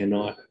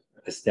cannot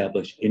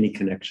establish any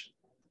connection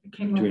It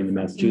came between over the from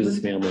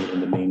Massachusetts England. family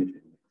and the Maine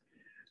family.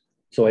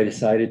 So I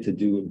decided to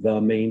do the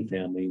Maine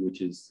family,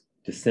 which is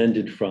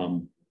descended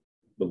from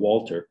the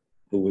Walter,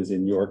 who was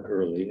in York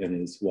early, and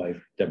his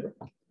wife, Deborah.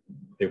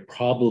 They're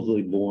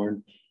probably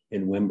born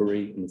in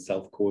Wembury in the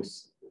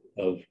southwest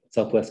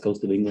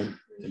coast of England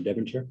in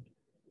Devonshire.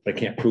 But I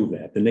can't prove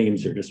that. The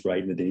names are just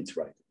right and the dates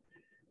right.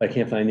 I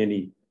can't find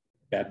any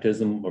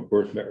baptism or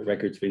birth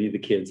records for any of the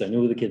kids. I know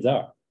who the kids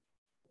are.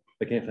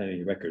 I can't find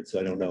any records, so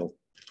I don't know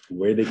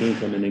where they came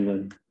from in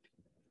England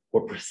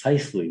or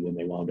precisely when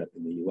they wound up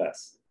in the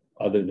US,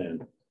 other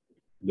than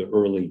the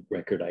early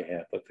record I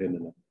have of him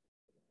in the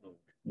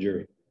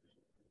jury.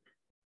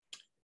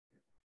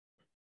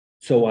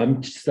 So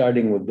I'm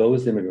starting with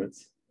those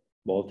immigrants,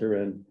 Walter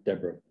and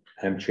Deborah.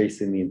 I'm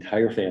tracing the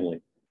entire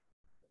family,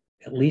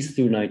 at least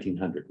through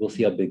 1900. We'll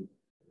see how big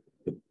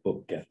the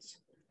book gets.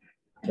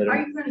 Are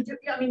you going to do,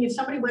 I mean, if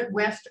somebody went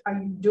west, are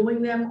you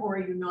doing them or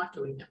are you not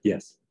doing them?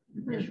 Yes,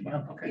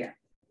 Okay. Yeah.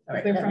 All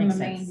right, They're that from the makes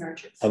Maine sense.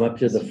 merchants. I'm up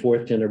to the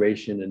 4th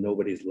generation and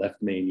nobody's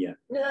left Maine yet.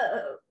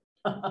 No.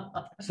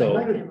 So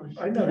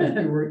I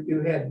noticed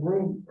you had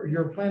room, or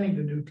you're planning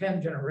to do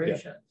 10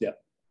 generations. yeah.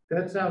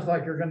 That sounds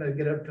like you're gonna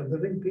get up to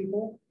living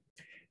people.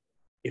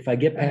 if I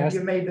get Have past,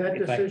 you made that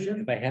if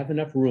decision? I have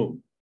enough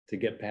room to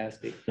get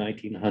past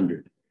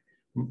 1900,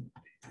 I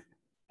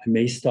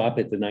may stop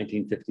at the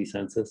 1950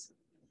 census.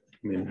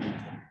 I mean,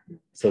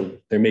 so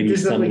there may be Which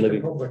is at some least a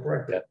living, public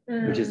record.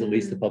 which is at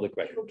least the public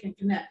record. People can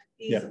connect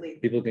easily.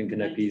 People can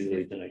connect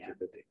easily to 1950,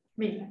 1950. I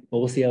mean,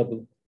 Well, we'll see how.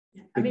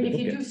 I mean, if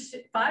you Okay. do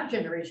 5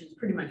 generations,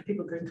 pretty much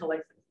people can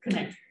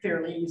connect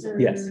fairly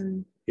easily. Yes, I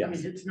mean,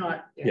 yes, it's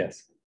not.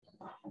 yes,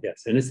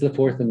 yes. And it's the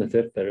 4th and the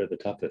 5th that are the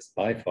toughest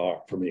by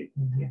far for me.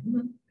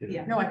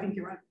 Yeah, no, I think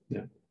you're right.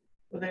 Yeah.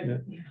 Well, Yeah.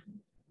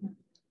 yeah.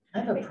 I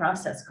have a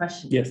process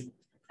question. Yes,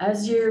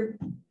 As you're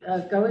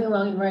going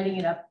along and writing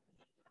it up,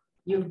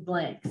 you have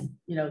blanks,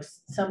 you know,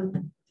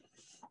 some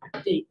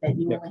date that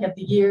you Yep. only have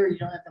the year, you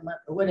don't have the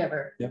month or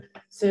whatever. Yep.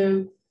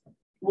 So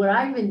what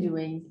I've been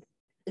doing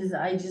is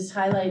I just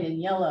highlight in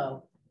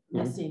yellow,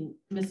 Mhm.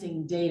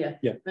 missing data.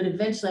 Yep. But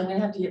eventually I'm gonna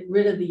have to get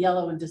rid of the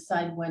yellow and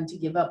decide when to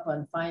give up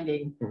on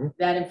finding Mhm.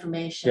 that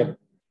information. Yep.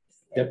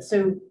 Yep.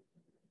 So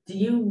do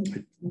you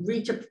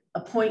reach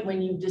a point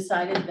when you've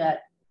decided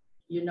that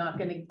you're not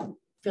gonna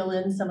fill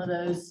in some of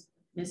those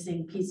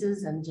missing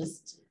pieces and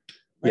just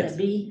let Yes. it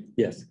be?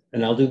 yes.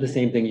 And I'll do the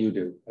same thing you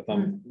do. If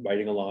I'm Mm-hmm.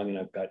 writing along and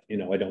I've got,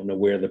 I don't know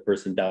where the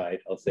person died,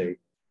 I'll say,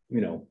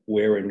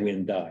 where and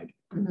when died,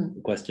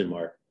 Mhm. question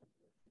mark.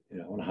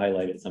 I want to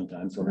highlight it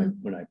sometimes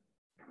Mm-hmm. when I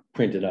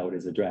print it out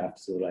as a draft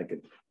so that I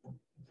could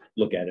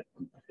look at it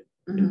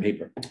in Mhm.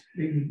 paper.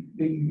 Do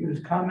you use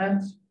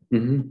comments?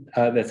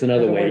 That's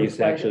another As a way way you to to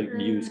flag actually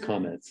it. use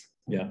comments.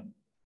 Yeah.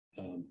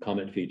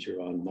 Comment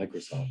feature on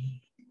Microsoft.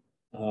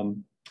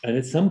 And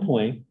at some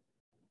point,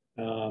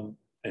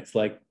 it's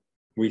like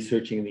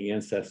researching the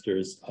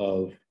ancestors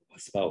of a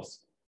spouse.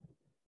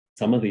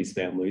 Some of these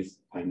families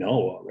I know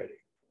already.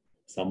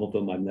 Some of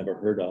them I've never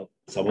heard of.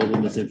 Some of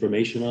them there's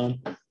information on,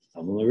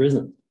 some of them there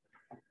isn't.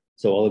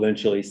 So I'll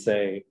eventually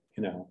say,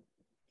 you know,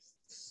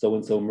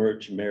 so-and-so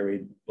Murch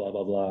married, blah,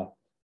 blah, blah.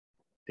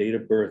 Date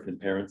of birth and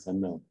parents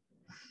unknown.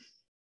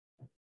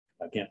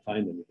 I can't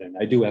find anything.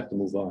 I do have to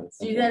move on.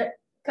 Do that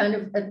kind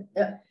of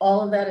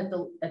all of that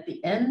at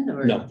the end,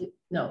 or No.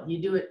 No,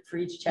 you do it for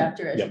each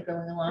chapter as you're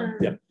going along.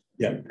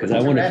 Yeah, because I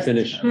want to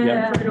finish.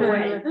 Yeah. Put it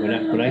away.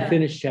 When I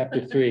finish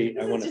chapter 3,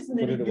 I want to Just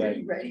put it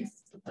away. ready.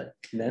 And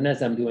then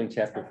as I'm doing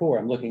chapter 4,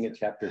 I'm looking at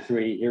chapter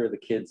 3. Here are the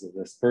kids of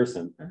this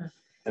person,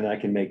 and I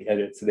can make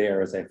edits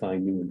there as I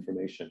find new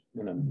information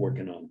when I'm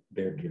working on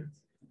their kids.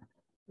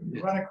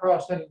 You run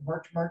across any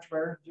Murch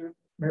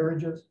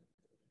marriages?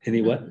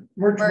 Any what?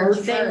 Murch.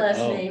 Same last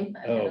Oh, name.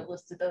 I got a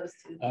list of those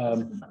two.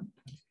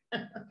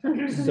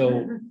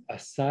 So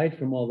aside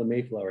from all the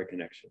Mayflower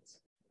connections,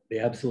 the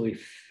absolutely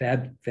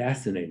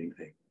fascinating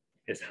thing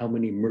is how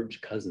many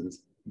Murch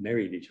cousins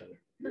married each other,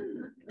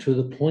 to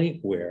the point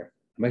where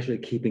I'm actually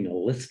keeping a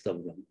list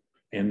of them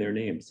and their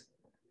names.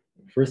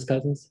 First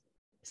cousins,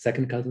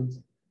 second cousins,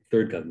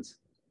 third cousins.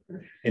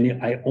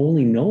 And I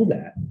only know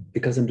that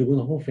because I'm doing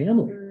the whole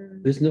family.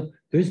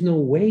 There's no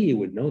way you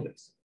would know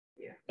this.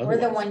 We're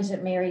the ones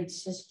that married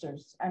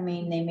sisters. I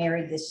mean, they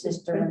married the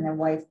sister when their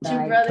wife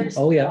died. Two brothers.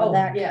 Oh, yeah. All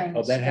that Yeah. kind Oh,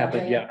 of that stuff.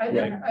 happened, yeah, I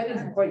right.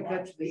 didn't quite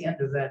catch the end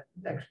of that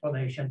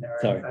explanation there.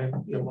 Sorry. I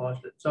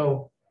lost it.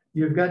 So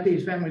you've got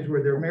these families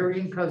where they're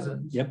marrying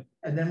cousins. Yep.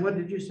 And then what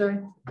did you say?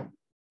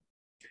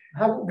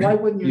 Why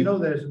wouldn't you know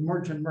that it's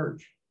Murch and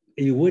Murch?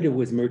 You would, it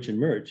was Murch and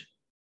Murch,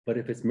 but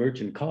if it's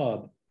Murch and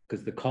Cobb,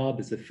 because the Cobb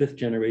is a 5th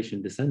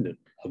generation descendant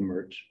of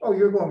Murch, Oh,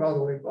 you're going all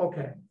the way,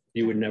 okay.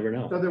 you would never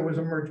So know. there was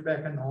a Murch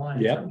back in the line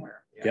Yep. somewhere.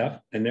 Yeah,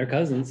 and they're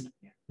cousins,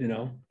 you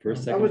know,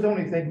 first, I was second.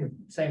 only thinking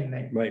same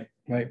name. Right.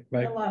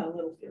 A lot of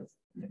little fields.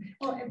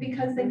 Well, and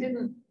because they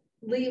didn't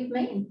leave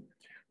Maine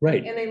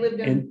Right. and they lived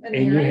And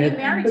in you the had- area.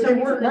 Married But they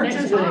somebody weren't from the next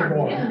Murches farm.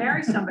 anymore. You didn't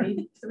marry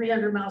somebody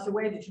 300 miles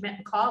away that you met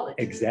in college.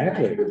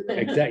 Exactly.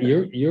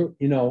 You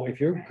know, if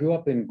you grew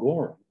up in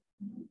Gorham,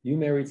 you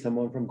married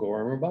someone from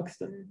Gorham or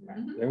Buxton.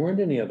 There weren't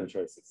any other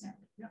choices.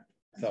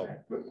 So,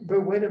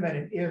 But wait a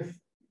minute, if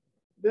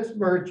this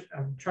Murch,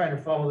 I'm trying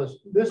to follow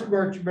this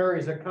Murch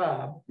marries a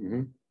Cobb,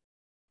 mhm.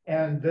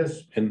 and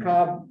this And-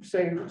 Cobb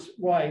saves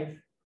wife,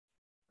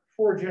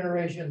 4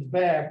 generations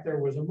back, there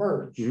was a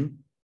Murch. Mhm.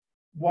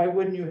 Why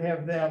wouldn't you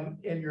have them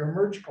in your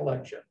Murch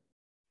collection?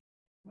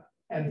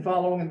 And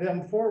following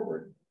them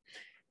forward?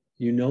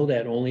 You know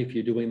that only if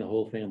you're doing the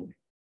whole family.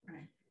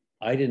 Right.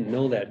 I didn't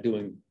know that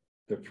doing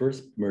the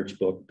first Murch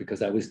book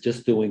because I was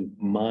just doing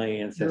my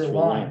Your ancestral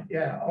line, line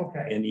yeah,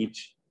 okay. and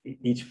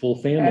each full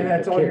family. And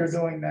that's of all you're kids.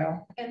 doing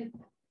now? And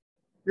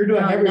You're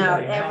doing No,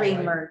 everybody now, every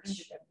right?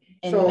 Murch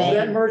in So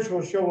that Maine. Murch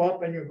will show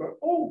up and you go,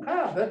 oh,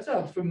 Cobb, that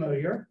sounds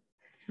familiar.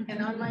 And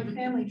on my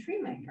family tree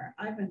maker,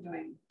 I've been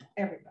doing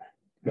everybody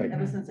Right.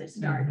 ever since I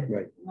started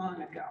Right.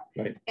 long ago.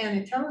 Right. And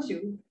it tells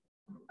you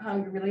how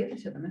you're related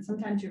to them. And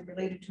sometimes you're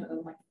related to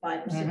them like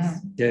 5 or 6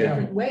 Yeah.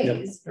 different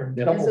ways. They're Yep.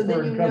 And double so then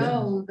third you cousins.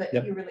 know that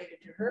Yep. you're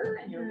related to her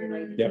and you're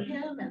related Yep. to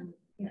him and.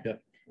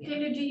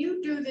 Dana, do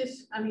you do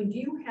this? I mean, do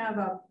you have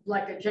a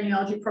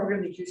genealogy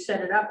program that you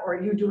set it up, or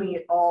are you doing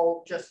it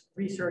all just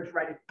research,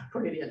 write it,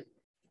 put it in?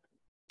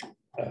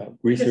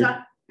 Research,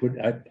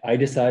 Because I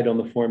decide on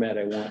the format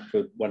I want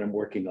for what I'm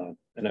working on,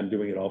 and I'm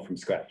doing it all from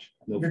scratch.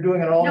 No- You're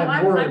doing it all No, in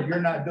I'm- Word,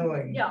 you're not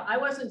doing. Yeah, I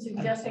wasn't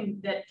suggesting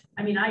that,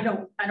 I mean, I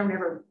don't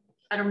ever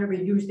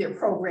use their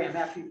program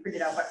after you print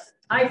it out, but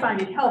I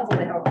find it helpful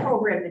to have a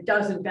program that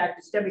does, in fact,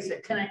 as Debbie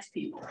said, connects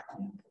people.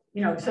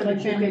 You know, so So the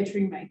that you family can,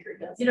 tree maker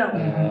does. you know,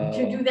 Uh,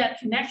 to do that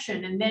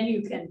connection, and then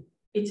you can,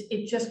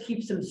 it just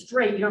keeps them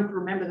straight. You don't have to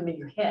remember them in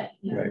your head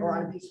Right. or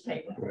on a piece of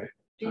paper.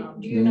 Do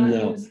you not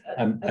No, use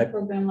I'm- a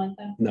program like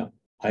that?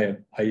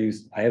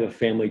 I have a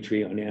family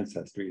tree on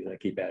Ancestry that I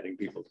keep adding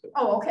people to.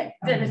 Oh, okay,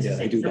 then it's the Yeah, I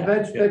same do thing. that.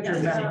 That's Yeah. your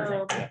Yeah.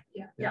 method.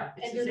 Yeah,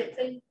 it's And the do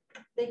same.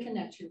 they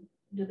connect you?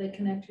 Do they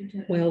connect you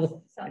to?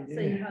 Well,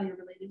 Say how you're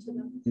related to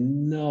them?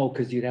 No,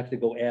 because you'd have to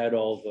go add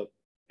all the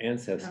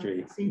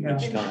ancestry Yeah.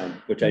 each time,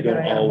 which I You gotta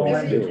don't have always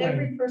all do.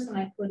 Every person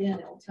I put in,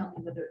 it'll tell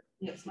me whether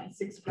it's my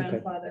 6th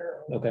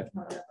grandfather or Okay.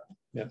 whatever.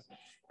 Yeah,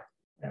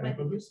 Might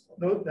be useful.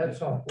 No, that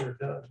software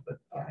does, but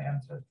on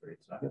Ancestry,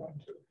 it's not going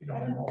to, if you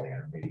don't have all the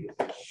intermediates.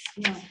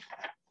 No.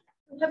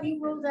 Have you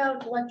ruled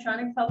out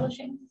electronic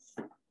publishing?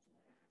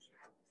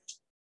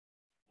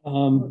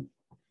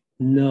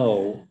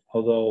 No,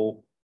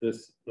 although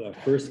this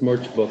first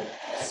Murch book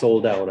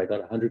sold out, I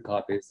got 100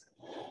 copies.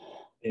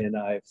 And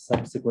I've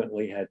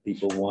subsequently had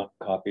people want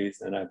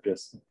copies, and I've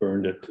just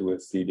burned it to a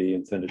CD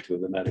and sent it to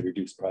them at a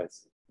reduced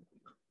price.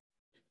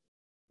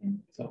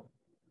 So.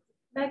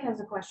 Meg has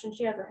a question.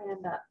 She has her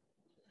hand up.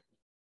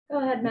 Go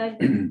ahead,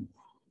 Meg.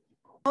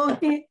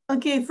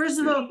 Okay. First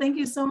of all, thank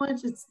you so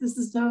much. This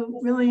is so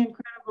really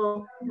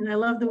incredible, and I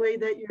love the way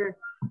that you're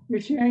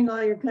sharing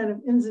all your kind of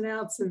ins and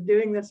outs of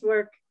doing this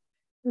work.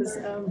 This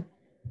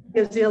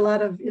gives you a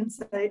lot of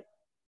insight.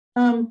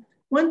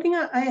 one thing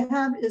I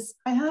have is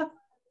I have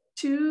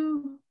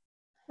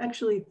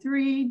actually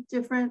three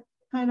different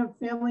kind of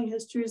family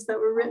histories that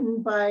were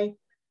written by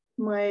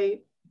my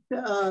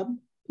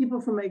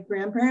people from my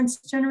grandparents'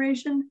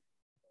 generation.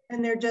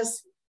 And they're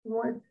just,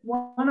 one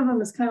of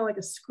them is kind of like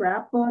a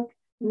scrapbook,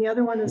 and the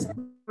other one is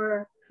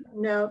more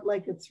now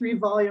like a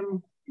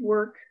 3-volume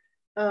work.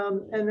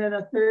 And then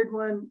a third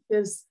one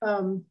is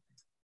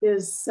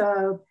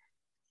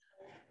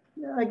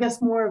I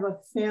guess more of a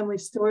family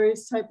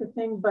stories type of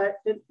thing, but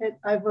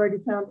I've already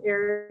found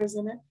errors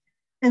in it.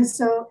 And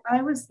so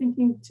I was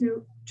thinking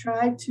to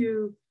try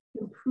to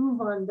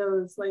improve on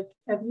those. Like,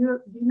 do you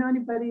know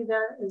anybody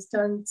that has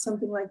done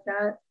something like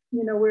that?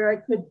 You know, where I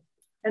could,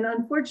 and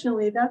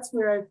unfortunately, that's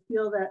where I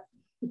feel that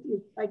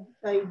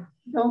I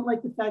don't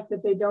like the fact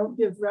that they don't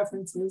give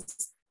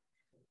references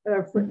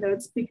or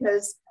footnotes,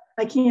 because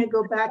I can't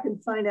go back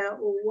and find out,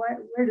 well,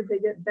 where did they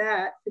get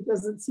that? It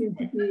doesn't seem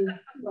to be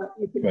what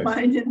you can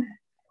find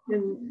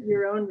in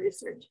your own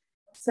research.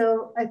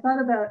 So I thought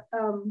about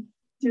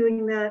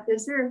doing that.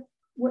 Is there,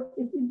 what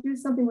if you do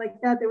something like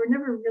that? They were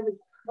never really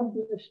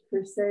published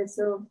per se.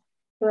 So,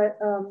 but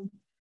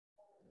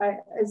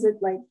is it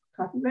like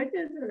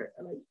copyrighted, or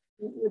like,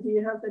 do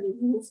you have any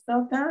rules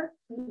about that?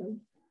 Do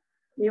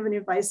you have any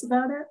advice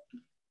about it?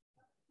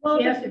 Well,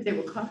 yes, if they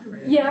were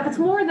copyrighted. Yeah, if it's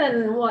more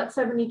than what,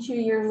 72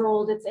 years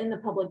old, it's in the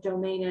public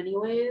domain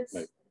anyways.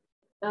 Right.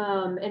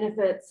 And if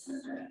it's,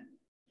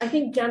 I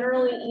think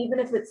generally, even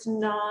if it's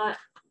not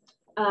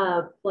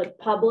like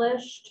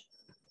published,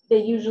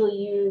 they usually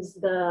use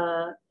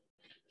the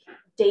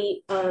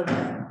date of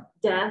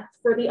death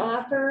for the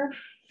author.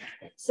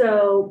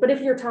 So, but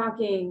if you're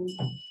talking,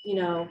 you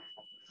know,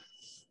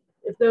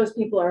 if those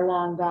people are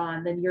long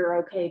gone, then you're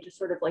okay to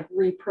sort of like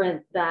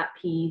reprint that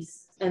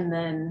piece and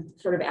then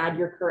sort of add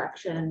your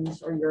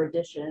corrections or your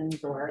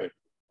additions or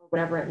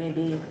whatever it may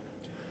be.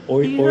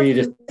 Or you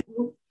just,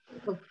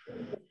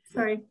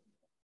 sorry.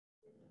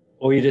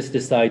 or you just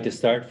decide to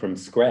start from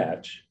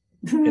scratch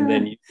and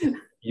then you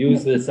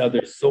use this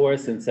other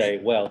source and say,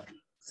 well,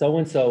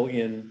 so-and-so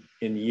in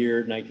year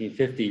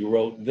 1950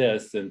 wrote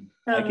this, and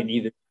I can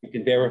either, you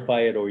can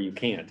verify it or you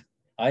can't.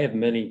 I have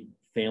many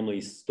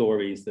family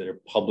stories that are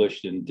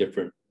published in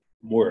different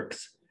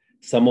works,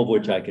 some of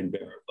which I can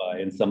verify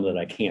and some that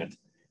I can't.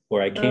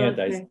 Where I can't,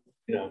 I,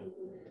 you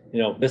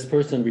know, this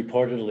person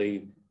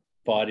reportedly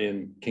fought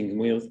in King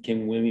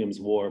William's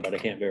War, but I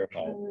can't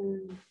verify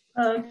it.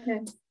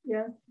 Okay,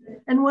 yeah.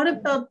 And what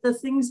about the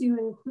things you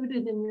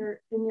included in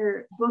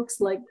your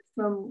books, like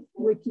from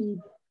Wiki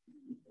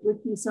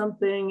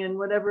something and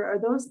whatever? Are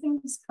those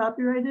things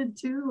copyrighted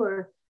too,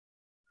 or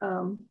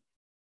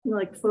you know,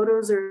 like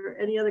photos or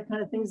any other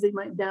kind of things they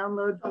might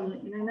download from the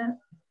internet?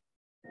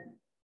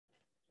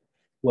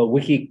 Well,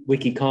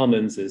 Wiki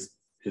Commons is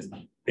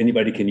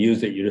anybody can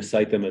use it. You just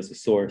cite them as a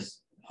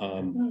source.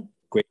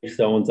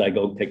 Gravestones, I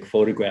go take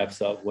photographs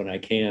of when I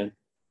can.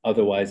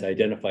 Otherwise, I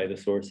identify the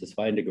source as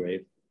find a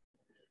grave.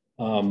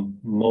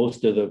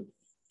 Most of the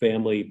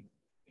family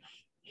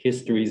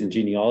histories and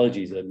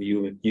genealogies I'm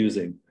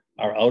using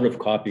are out of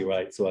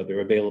copyright, so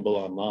they're available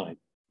online.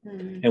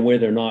 And where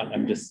they're not,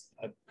 I'm just,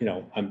 you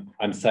know,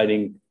 I'm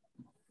citing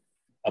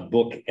a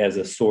book as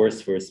a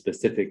source for a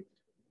specific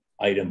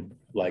item,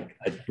 like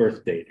a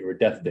birth date or a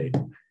death date,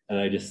 and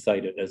I just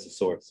cite it as a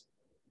source.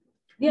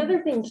 The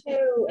other thing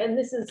too, and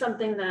this is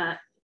something that,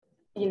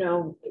 you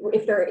know,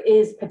 if there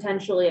is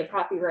potentially a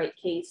copyright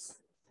case,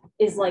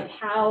 is like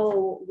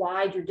how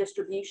wide your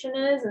distribution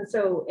is. And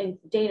so in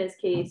Dana's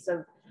case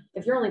of,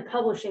 if you're only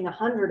publishing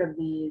 100 of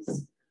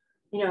these,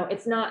 you know,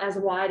 it's not as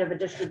wide of a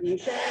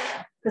distribution,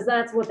 because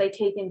that's what they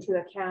take into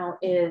account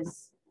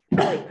is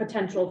like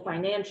potential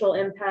financial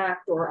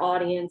impact or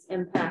audience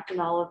impact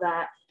and all of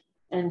that.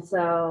 And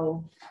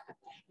so,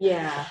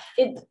 yeah,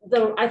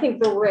 I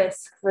think the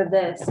risk for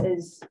this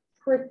is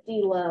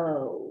pretty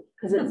low,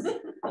 because it's,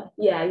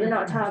 yeah, you're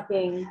not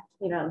talking,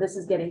 you know, this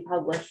is getting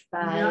published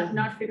by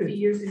not 50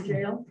 years in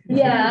jail.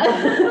 Yeah.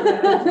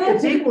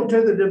 It's equal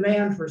to the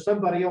demand for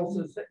somebody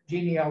else's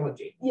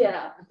genealogy.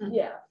 Yeah,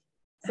 yeah.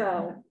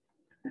 So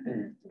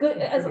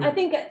good. I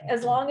think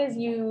as long as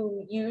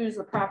you use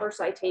the proper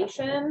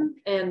citation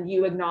and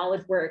you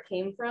acknowledge where it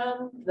came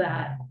from,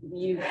 that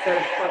you've sort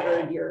of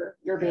covered your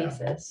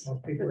basis.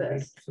 Most people for are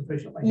this.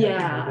 sufficiently.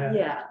 Yeah,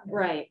 yeah,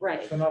 right.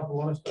 It's an awful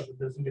lot of stuff that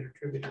doesn't get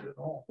attributed at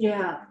all.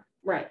 Yeah,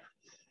 right.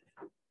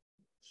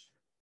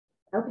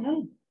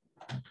 Okay.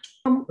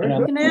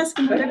 Can I ask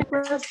another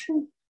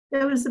question?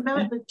 It was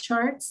about the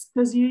charts,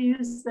 because you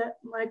use that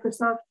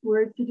Microsoft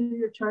Word to do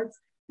your charts.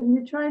 Have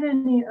you tried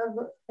any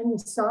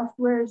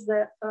softwares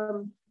that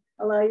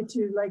allow you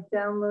to like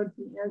download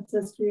from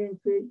Ancestry and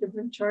create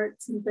different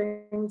charts and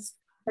things?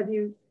 Have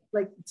you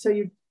so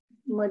you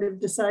might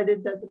have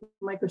decided that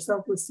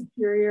Microsoft was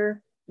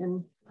superior,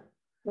 and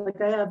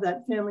like I have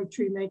that Family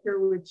Tree Maker,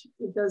 which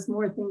it does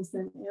more things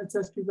than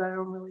Ancestry, but I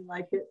don't really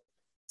like it.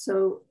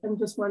 So I'm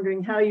just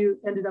wondering how you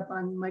ended up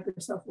on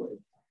Microsoft Word.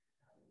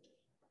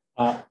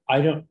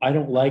 I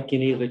don't like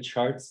any of the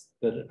charts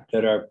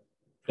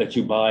that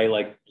you buy,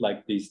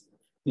 like these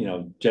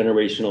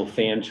generational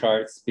fan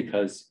charts,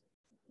 because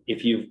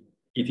if you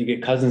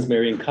get cousins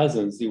marrying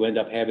cousins, you end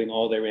up having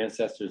all their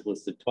ancestors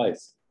listed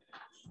twice.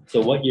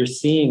 So what you're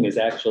seeing is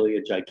actually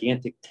a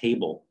gigantic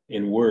table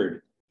in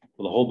Word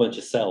with a whole bunch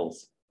of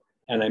cells,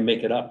 and I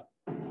make it up.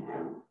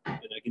 And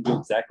I can do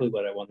exactly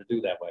what I want to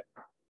do that way.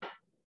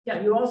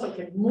 Yeah, you also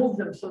can move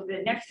them so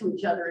they're next to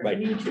each other if Right.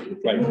 you need to. You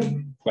can Right.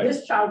 move Right.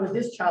 this child with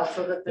this child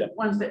so that the Yep.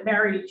 ones that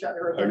marry each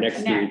other are going to next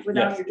to connect each-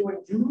 without yes. you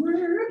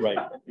doing.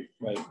 Right.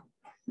 Right.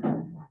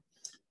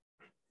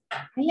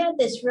 I had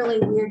this really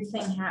weird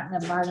thing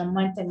happen about a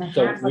month and a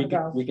So half we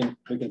ago.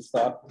 can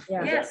stop.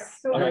 Yeah. Yes.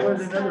 So All right. There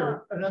was let's,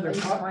 another I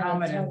just wanted to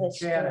comment tell in the this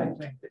chat, I story.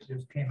 think, that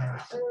just came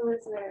out. Where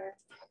was there?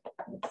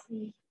 Let's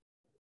see.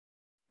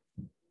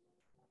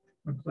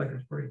 Looks like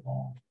it's pretty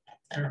long.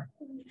 There.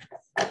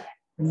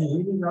 Can you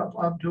read it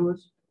up to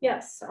us?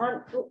 Yes,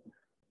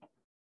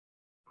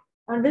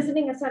 on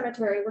visiting a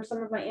cemetery where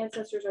some of my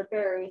ancestors are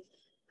buried,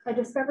 I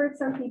discovered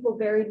some people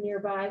buried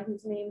nearby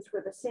whose names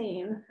were the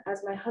same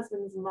as my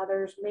husband's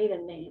mother's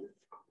maiden name.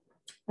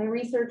 I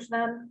researched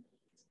them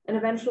and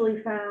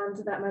eventually found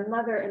that my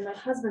mother and my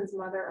husband's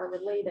mother are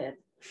related.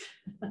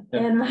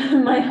 And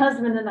my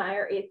husband and I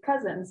are 8th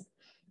cousins.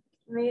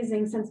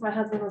 Amazing, since my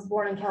husband was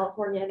born in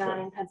California, not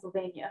in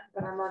Pennsylvania,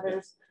 but our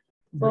mothers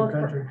both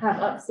country.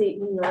 have upstate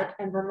New York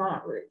and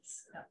Vermont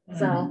roots.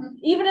 So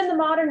even in the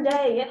modern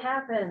day, it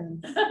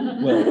happens.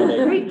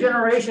 Well, 3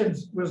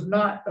 generations was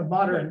not a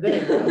modern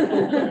day.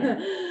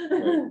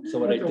 Right. So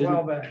what I That's a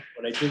while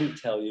didn't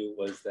back. tell you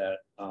was that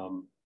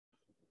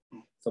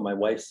so my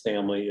wife's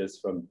family is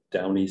from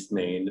down east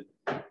Maine.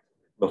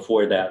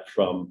 Before that,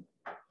 from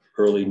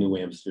early New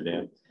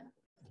Amsterdam.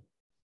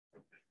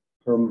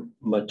 Her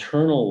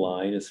maternal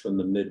line is from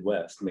the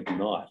Midwest,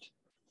 McNaught.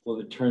 Well,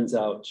 it turns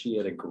out she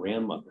had a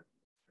grandmother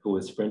who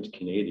was French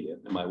Canadian,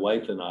 and my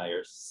wife and I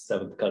are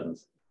 7th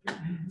cousins.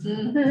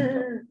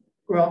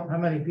 Well, how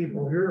many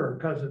people here are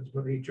cousins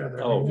with each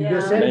other? Oh, You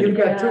just yeah. said you've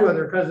got 2 Yeah.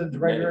 other cousins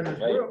right here in this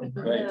Right, room.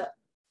 right.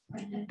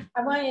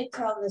 I wanted to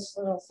tell this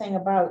little thing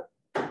about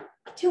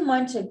 2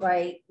 months ago.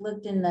 I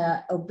looked in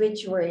the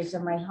obituaries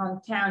of my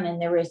hometown, and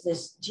there was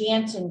this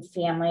Jansen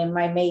family, and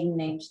my maiden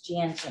name's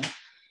Jansen.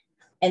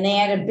 And they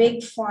had a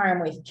big farm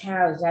with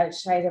cows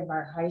outside of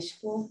our high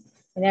school.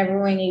 And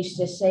everyone used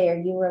to say, "Are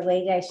you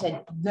related?" I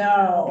said,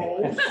 "No."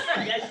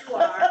 Yes, you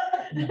are.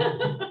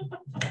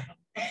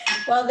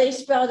 Well, they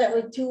spelled it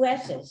with 2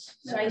 S's.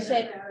 So I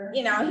said,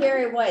 here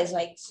it was,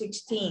 like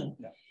 16.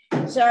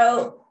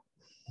 So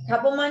a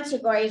couple months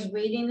ago, I was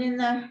reading in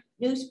the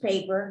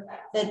newspaper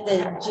that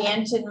the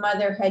Jansen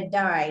mother had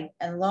died.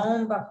 And lo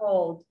and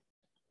behold,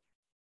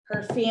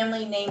 her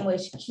family name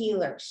was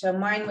Keeler. So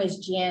mine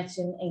was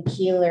Jansen and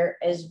Keeler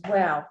as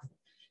well.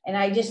 And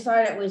I just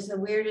thought it was the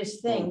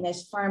weirdest thing,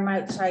 this farm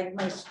outside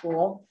my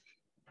school.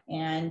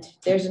 And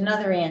there's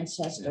another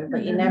ancestor,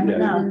 but you never Yeah.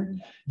 know.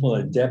 Well,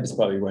 and Deb's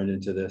probably run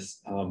into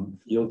this.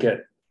 You'll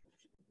get,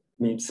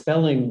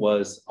 spelling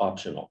was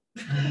optional.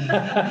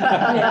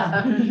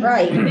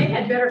 Right. They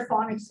had better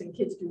phonics than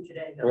kids do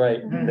today, though.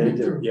 Right, they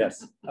do,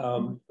 yes.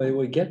 But it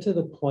would get to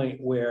the point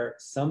where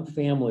some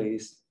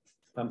families,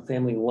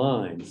 family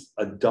lines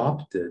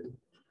adopted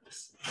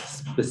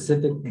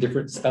specific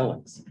different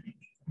spellings.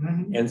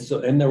 Mhm. And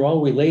so, and they're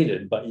all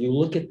related, but you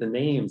look at the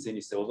names and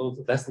you say, well,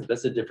 that's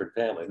a different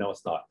family. No,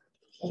 it's not.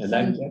 And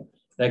that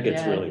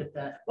gets Yeah, I really, get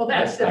that. Well,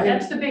 that's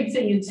the big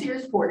thing in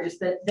Searsport is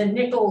that the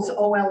Nichols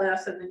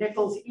OLS and the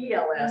Nichols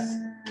ELS.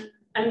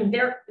 I mean, they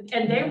were,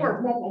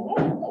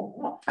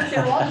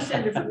 they're all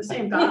descended from the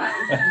same guy.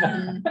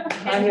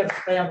 I have a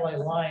family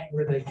line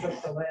where they took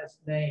the last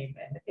name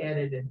and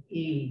added an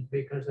E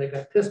because they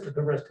got pissed at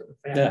the rest of the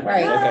family. yeah,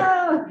 Right.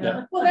 okay,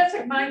 Oh, well, that's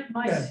like my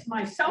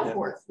Yeah.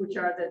 Southworth, which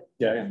are the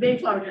yeah,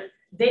 Mayflower,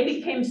 they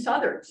became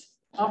Southerns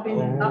up in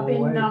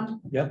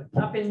Yep.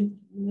 up in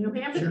New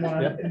Hampshire.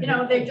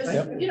 They just,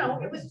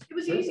 it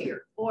was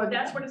easier, or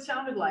that's what it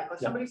sounded like, or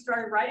somebody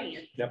started writing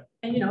it. Yep.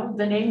 And,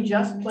 the name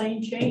just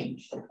plain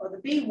changed. well, the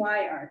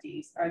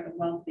BYRDs are the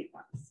wealthy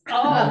ones.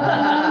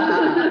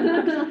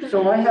 Oh.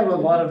 So I have a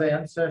lot of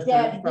ancestors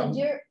Deb, from did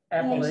your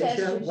Appalachia,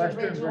 ancestors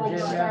Western originally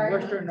Virginia, start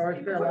Western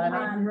North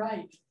Carolina.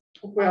 Right.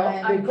 Well,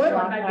 on they could,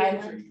 Rock I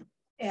Island?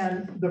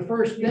 and the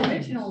first The name,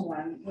 original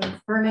one was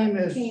her name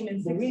is came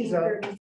in Louisa, 1630.